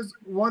just always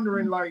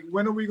wondering, like,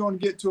 when are we going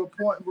to get to a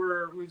point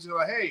where we're just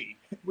like, hey,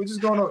 we're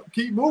just going to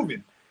keep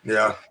moving.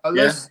 Yeah.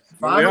 Let's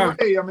find a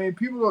way. I mean,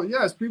 people are going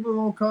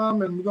to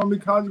come and we're going to be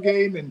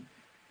congregating and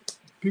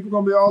people are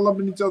going to be all up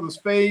in each other's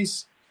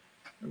face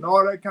and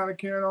all that kind of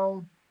carrying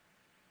on.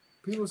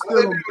 People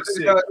still don't get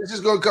sick. It's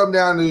just going to come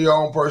down to your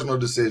own personal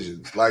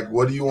decisions. Like,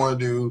 what do you want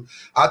to do?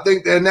 I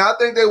think they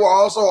will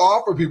also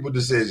offer people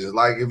decisions.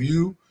 Like, if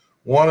you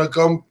want to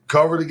come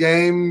cover the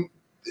game,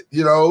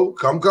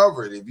 come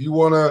cover it. If you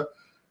want to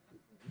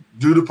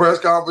do the press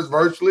conference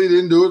virtually,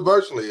 then do it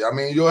virtually. I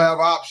mean, you'll have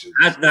options.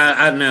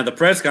 Now the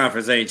press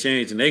conference ain't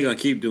changing. They're going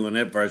to keep doing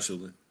that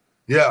virtually.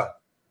 Yeah.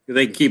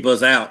 They can keep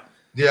us out.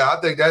 Yeah, I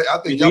think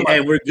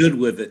we're good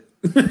with it.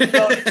 Think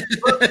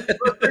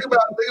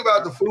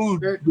about the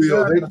food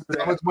bill.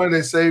 How much money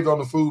they saved on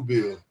the food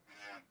bill?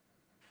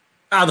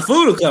 The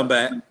food will come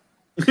back.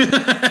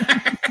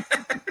 The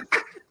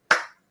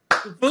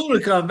food will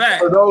come back.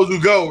 For those who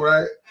go,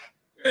 right?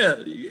 Yeah,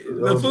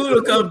 the food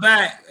will come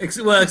back.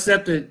 Well,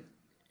 except in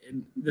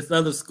this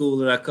other school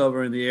that I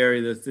cover in the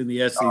area that's in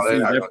the SEC.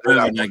 They're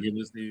probably not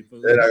giving us any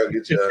food. They're not going to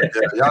get you.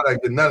 Y'all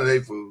not getting none of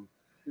their food.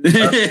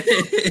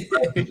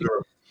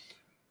 Sure.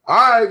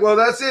 All right, well,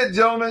 that's it,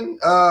 gentlemen.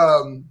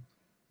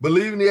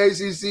 Believe in the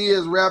ACC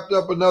has wrapped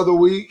up another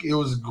week. It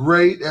was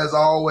great, as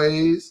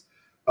always.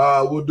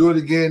 We'll do it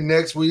again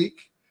next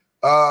week.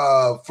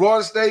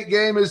 Florida State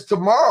game is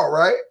tomorrow,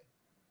 right?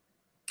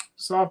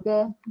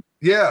 Softball?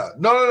 Yeah.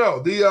 No.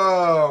 The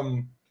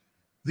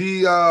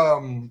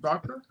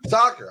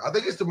soccer. I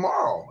think it's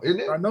tomorrow,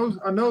 isn't it? I know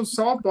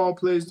softball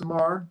plays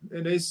tomorrow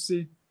in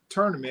ACC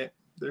tournament.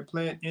 They're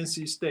playing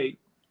NC State.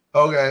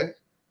 Okay.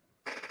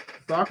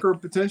 Soccer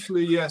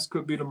potentially, yes,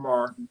 could be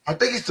tomorrow. I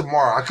think it's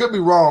tomorrow. I could be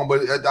wrong,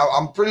 but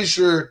I'm pretty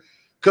sure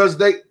because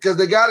they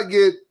got to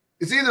get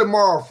it's either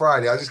tomorrow or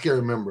Friday. I just can't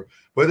remember,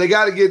 but they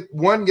got to get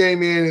one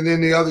game in, and then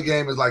the other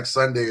game is like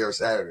Sunday or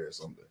Saturday or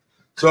something.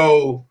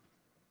 So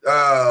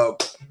the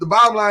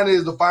bottom line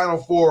is the Final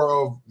Four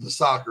of the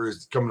soccer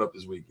is coming up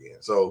this weekend.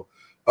 So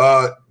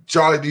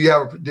Charlie, do you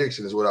have a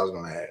prediction? Is what I was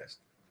going to ask.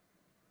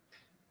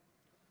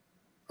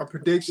 A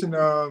prediction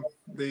of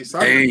the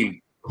soccer.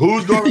 Hey.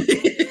 Who's going to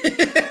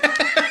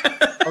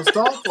a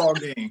softball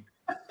game?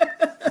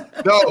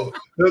 No,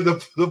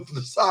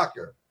 the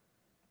soccer.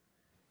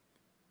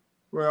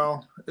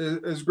 Well,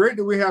 it's great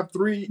that we have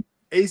 3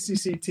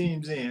 ACC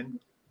teams in.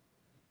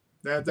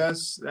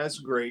 That's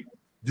great.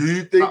 Do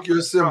you think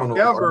your Seminoles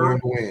are going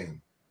to win?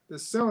 The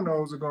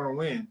Seminoles are going to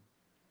win.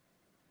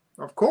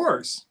 Of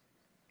course.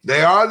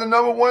 They are the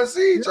number one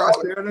seed, Charlie.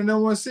 Yes, they're the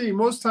number one seed.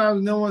 Most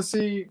times, number one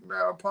seed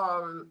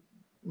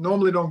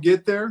normally don't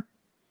get there,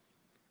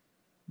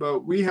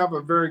 but we have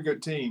a very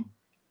good team.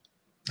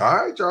 All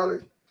right, Charlie.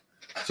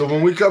 So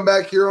when we come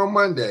back here on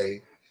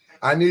Monday,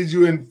 I need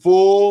you in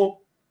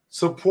full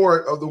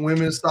support of the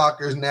women's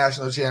soccer's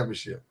national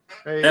championship.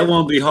 Hey, that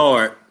won't be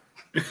hard.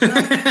 I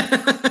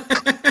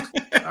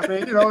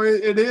mean,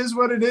 it is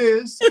what it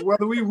is.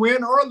 Whether we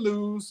win or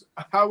lose,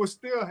 I would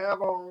still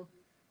have on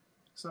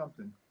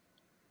something.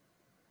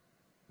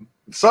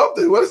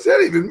 Something? What does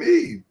that even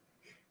mean?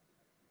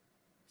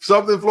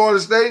 Something Florida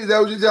State? Is that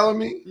what you're telling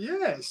me?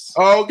 Yes.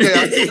 Oh,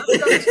 okay.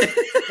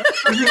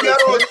 You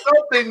got on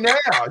something now.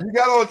 You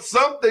got on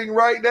something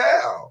right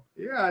now.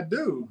 Yeah, I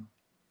do.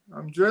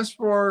 I'm dressed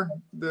for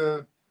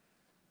the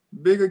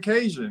big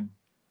occasion.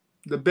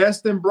 The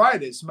best and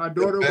brightest. My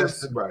daughter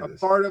was a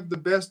part of the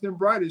best and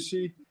brightest.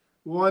 She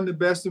won the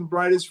best and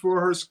brightest for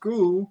her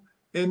school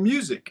in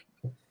music.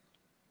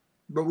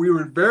 But we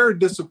were very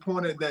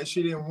disappointed that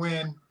she didn't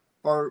win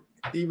or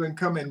even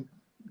come and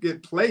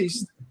get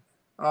placed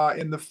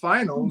in the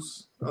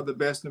finals of the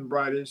best and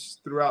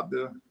brightest throughout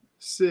the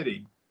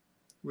city.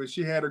 Well,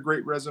 she had a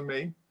great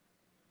resume,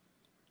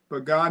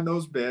 but God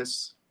knows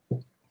best.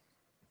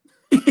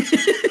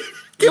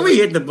 Can we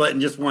hit the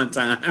button just one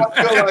time?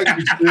 I feel like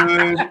we should.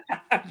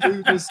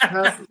 We're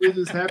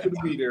just happy to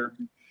be there.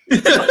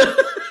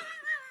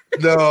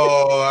 No,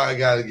 I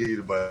got to give you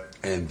the button.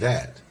 And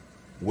that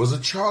was a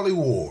Charlie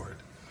Ward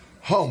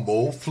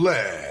humble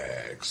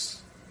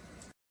flex.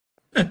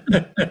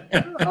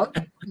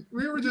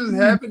 We were just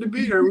happy to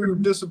be there. We were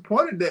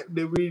disappointed that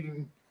we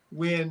didn't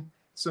win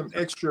some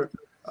extra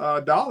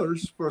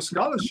dollars for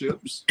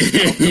scholarships.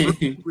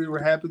 We were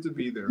happy to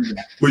be there.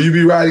 Will you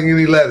be writing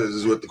any letters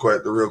is what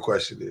the real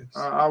question is.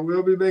 I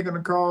will be making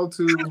a call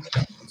to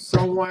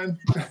someone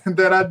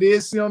that I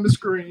did see on the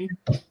screen.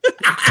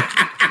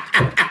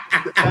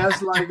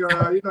 Ask what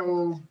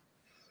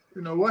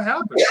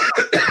happened?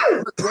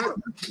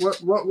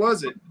 What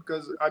was it?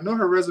 Because I know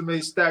her resume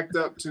stacked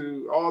up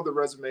to all the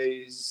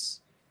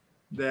resumes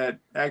that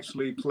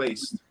actually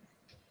placed.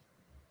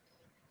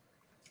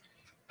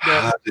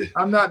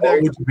 I'm not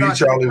that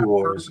Charlie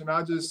Ward person.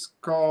 I just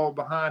call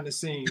behind the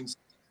scenes,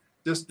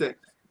 just that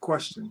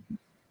question.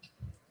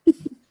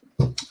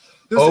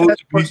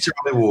 Charlie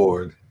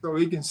Ward, so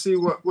he can see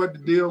what the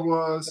deal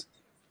was.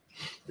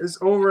 It's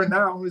over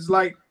now. It's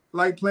like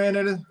playing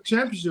at a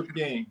championship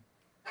game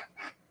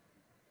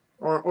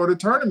or the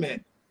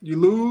tournament. You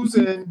lose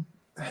and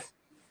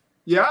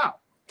yeah.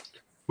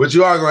 But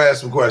you are gonna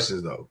ask some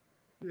questions though.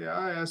 Yeah,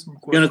 I asked some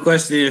questions. You're gonna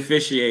question the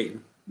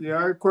officiating.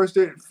 Yeah, I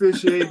questioned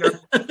officiating.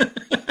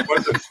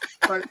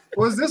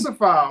 Was this a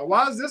foul?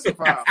 Why is this a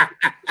foul?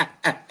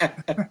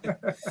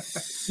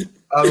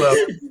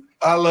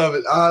 I love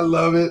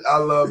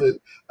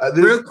it.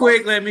 Real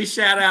quick, let me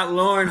shout out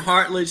Lauren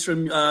Hartledge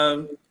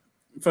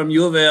from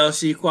U of L.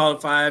 She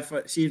qualified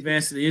she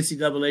advanced to the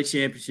NCAA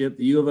championship.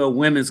 The U of L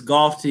women's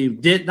golf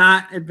team did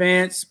not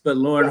advance, but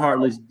Lauren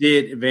Hartledge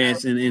did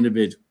advance in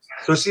individuals.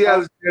 So she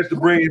has a chance to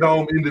bring it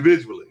home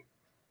individually.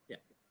 Yeah.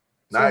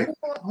 Nice.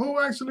 So who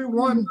actually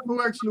won?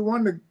 Who actually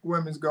won the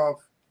women's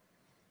golf?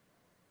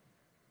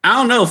 I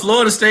don't know.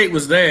 Florida State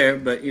was there,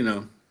 but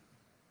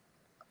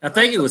I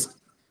think it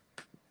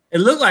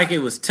looked like it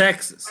was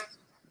Texas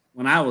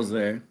when I was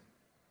there.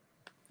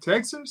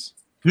 Texas?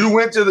 You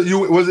went to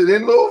was it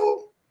in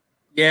Louisville?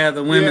 Yeah,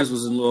 the women's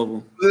was in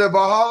Louisville. Was it at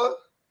Valhalla?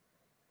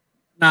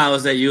 No, it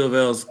was at U of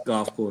L's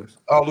golf course.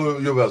 Oh,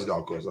 U of L's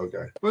golf course.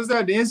 Okay. Was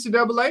that the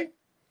NCAA?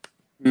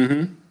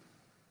 Mm-hmm.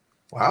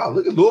 Wow,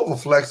 look at Louisville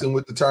flexing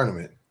with the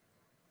tournament.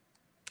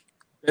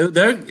 Have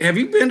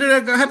you been to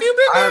that? Have you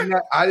been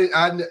there?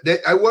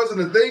 I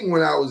wasn't a thing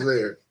when I was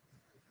there.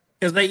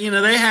 Because they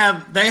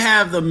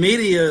have the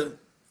media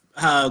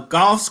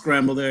golf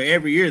scramble there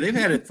every year. They've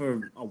had it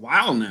for a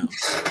while now.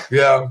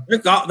 Yeah,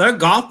 their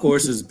golf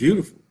course is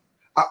beautiful.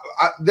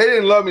 They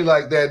didn't love me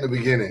like that in the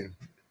beginning,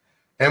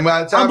 and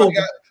by the time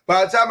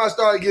I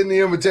started getting the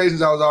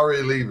invitations, I was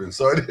already leaving.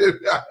 So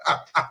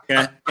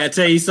Can I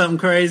tell you something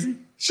crazy?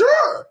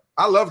 Sure,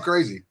 I love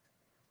crazy.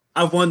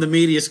 I've won the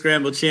media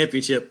scramble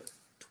championship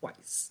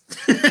twice.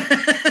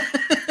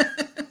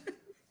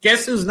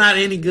 Guess who's not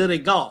any good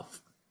at golf?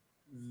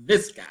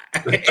 This guy.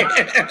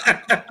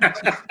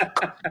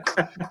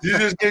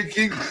 You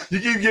keep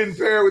getting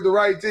paired with the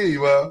right team,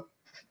 huh?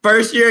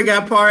 First year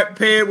got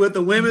paired with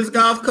the women's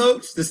golf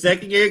coach. The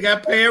second year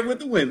got paired with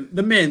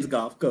the men's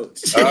golf coach.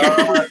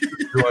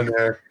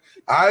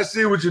 I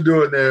see what you're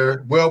doing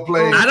there. Well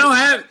played. I don't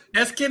have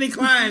that's Kenny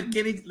Klein.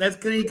 That's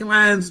Kenny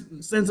Klein's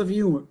sense of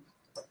humor.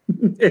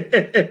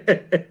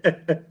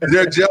 Is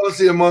there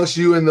jealousy amongst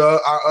you and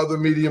our other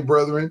medium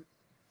brethren?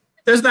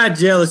 There's not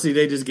jealousy.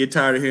 They just get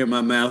tired of hearing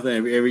my mouth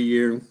every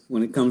year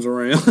when it comes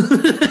around.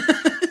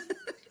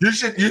 You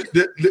should.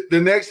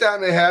 The next time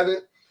they have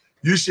it,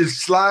 you should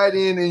slide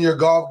in your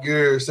golf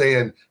gear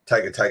saying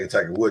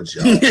Tiger Woods,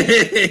 y'all.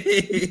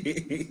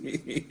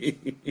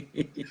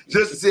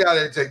 Just to see how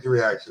they take the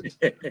reaction.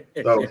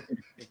 So,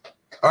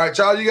 all right,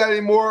 Charlie, you got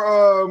any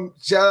more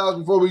shout outs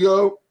before we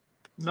go?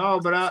 No,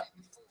 but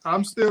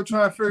I'm still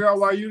trying to figure out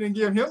why you didn't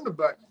give him the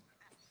button.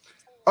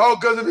 Oh,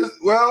 because of his.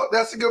 Well,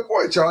 that's a good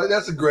point, Charlie.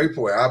 That's a great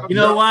point. You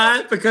know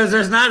why? Because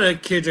there's not a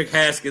Kendrick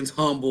Haskins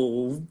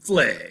humble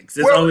flex.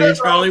 It's only a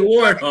Charlie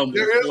Ward humble.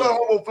 There is a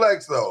humble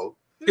flex, though.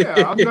 Yeah,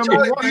 I'm number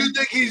Charlie, one. do you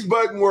think he's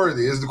button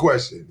worthy? Is the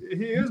question.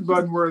 He is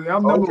button worthy.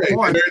 I'm number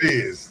one. There it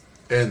is.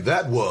 And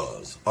that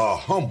was a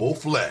humble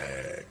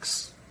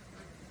flex.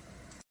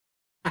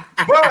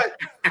 But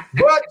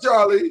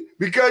Charlie,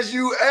 because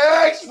you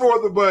asked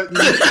for the button,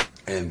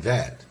 and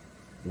that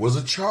was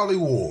a Charlie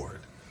Ward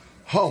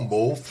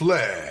humble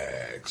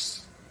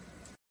flex.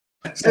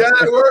 See how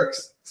that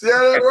works?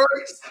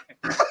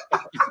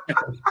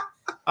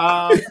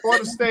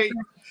 Florida State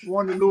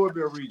won the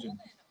Louisville region.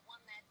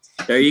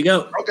 There you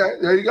go. Okay,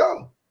 there you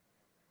go.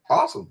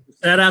 Awesome.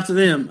 Shout out to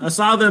them. I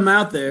saw them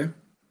out there.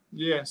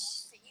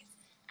 Yes.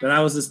 But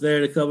I was just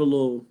there to cover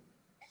Louisville.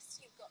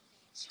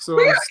 So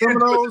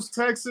Seminoles,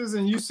 Texas,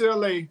 and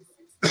UCLA.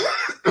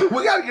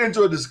 We got to get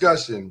into a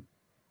discussion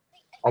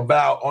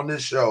about on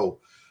this show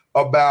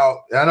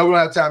about, I know we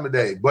don't have time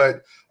today,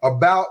 but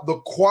about the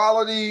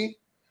quality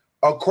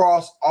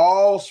across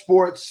all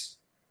sports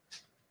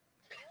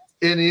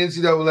in the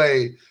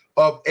NCAA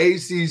of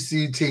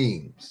ACC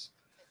teams.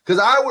 Because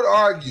I would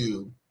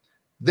argue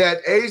that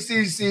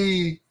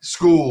ACC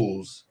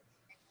schools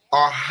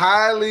are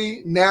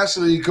highly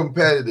nationally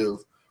competitive,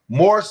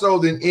 more so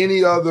than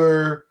any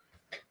other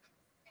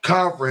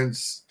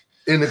conference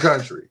in the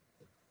country.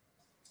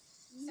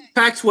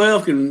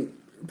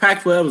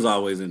 Pac-12 is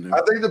always in there.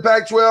 I think the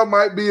Pac-12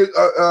 might be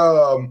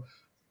the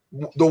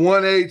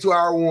 1A to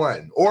our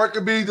 1, or it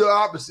could be the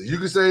opposite. You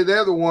could say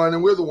they're the 1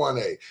 and we're the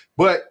 1A.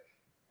 But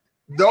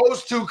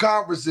those two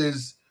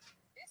conferences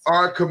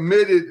are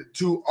committed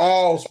to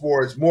all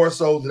sports more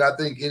so than I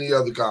think any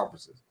other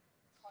conferences.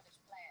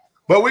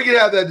 But we can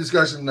have that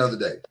discussion another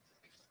day.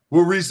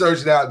 We'll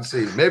research it out and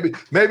see. Maybe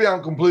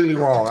I'm completely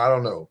wrong. I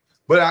don't know.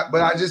 But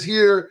I just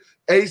hear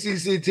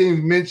ACC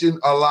teams mentioned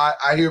a lot.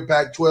 I hear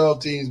Pac-12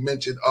 teams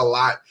mentioned a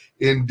lot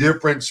in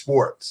different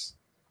sports.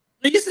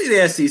 You can see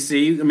the SEC.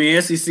 I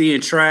mean, SEC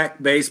in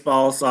track,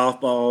 baseball,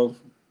 softball.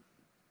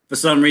 For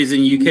some reason,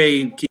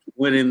 UK keep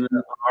winning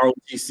the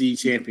ROTC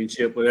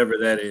championship, whatever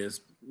that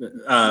is,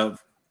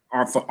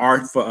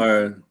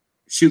 for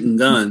shooting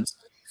guns.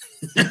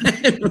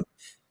 UK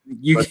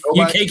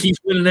keeps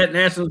winning that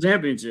national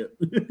championship.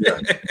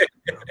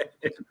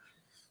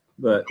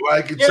 But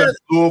I could touch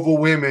Louisville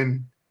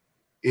women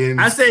in.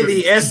 I say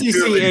the SEC,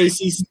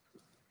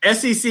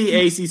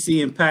 ACC,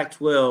 and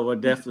Pac-12 are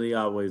definitely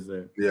always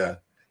there. Yeah.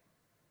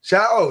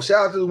 Shout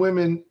out to the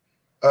women,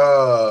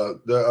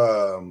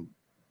 Louisville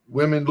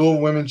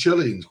women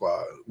cheerleading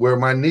squad, where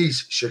my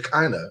niece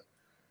Shekinah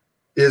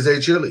is a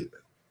cheerleader.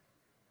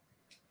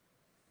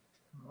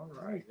 All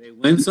right, they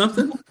win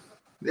something.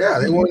 Yeah,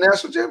 they won a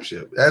national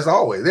championship as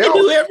always. They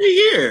do every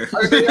year.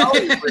 They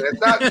always win.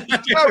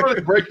 It's not really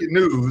breaking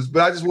news,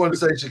 but I just wanted to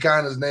say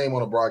Shekinah's name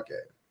on a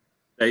broadcast.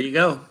 There you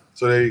go.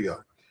 So there you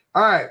go.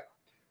 All right,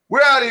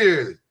 we're out of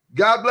here.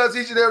 God bless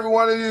each and every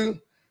one of you,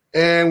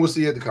 and we'll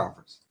see you at the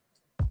conference.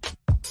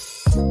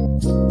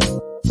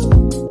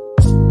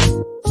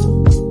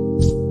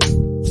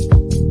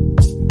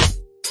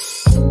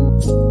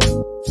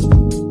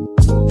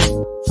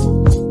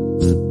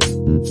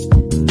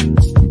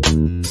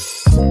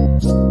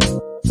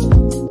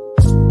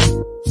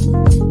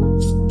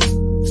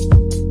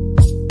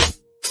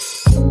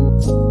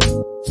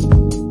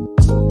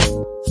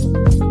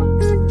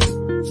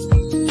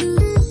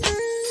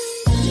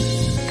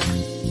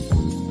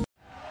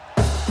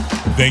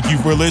 Thank you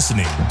for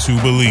listening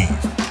to Believe.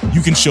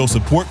 You can show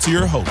support to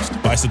your host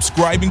by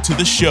subscribing to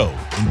the show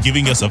and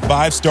giving us a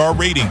 5-star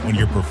rating on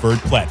your preferred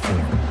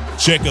platform.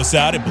 Check us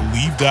out at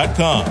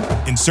Believe.com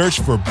and search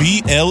for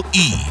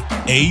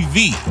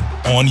BLEAV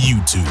on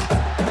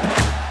YouTube.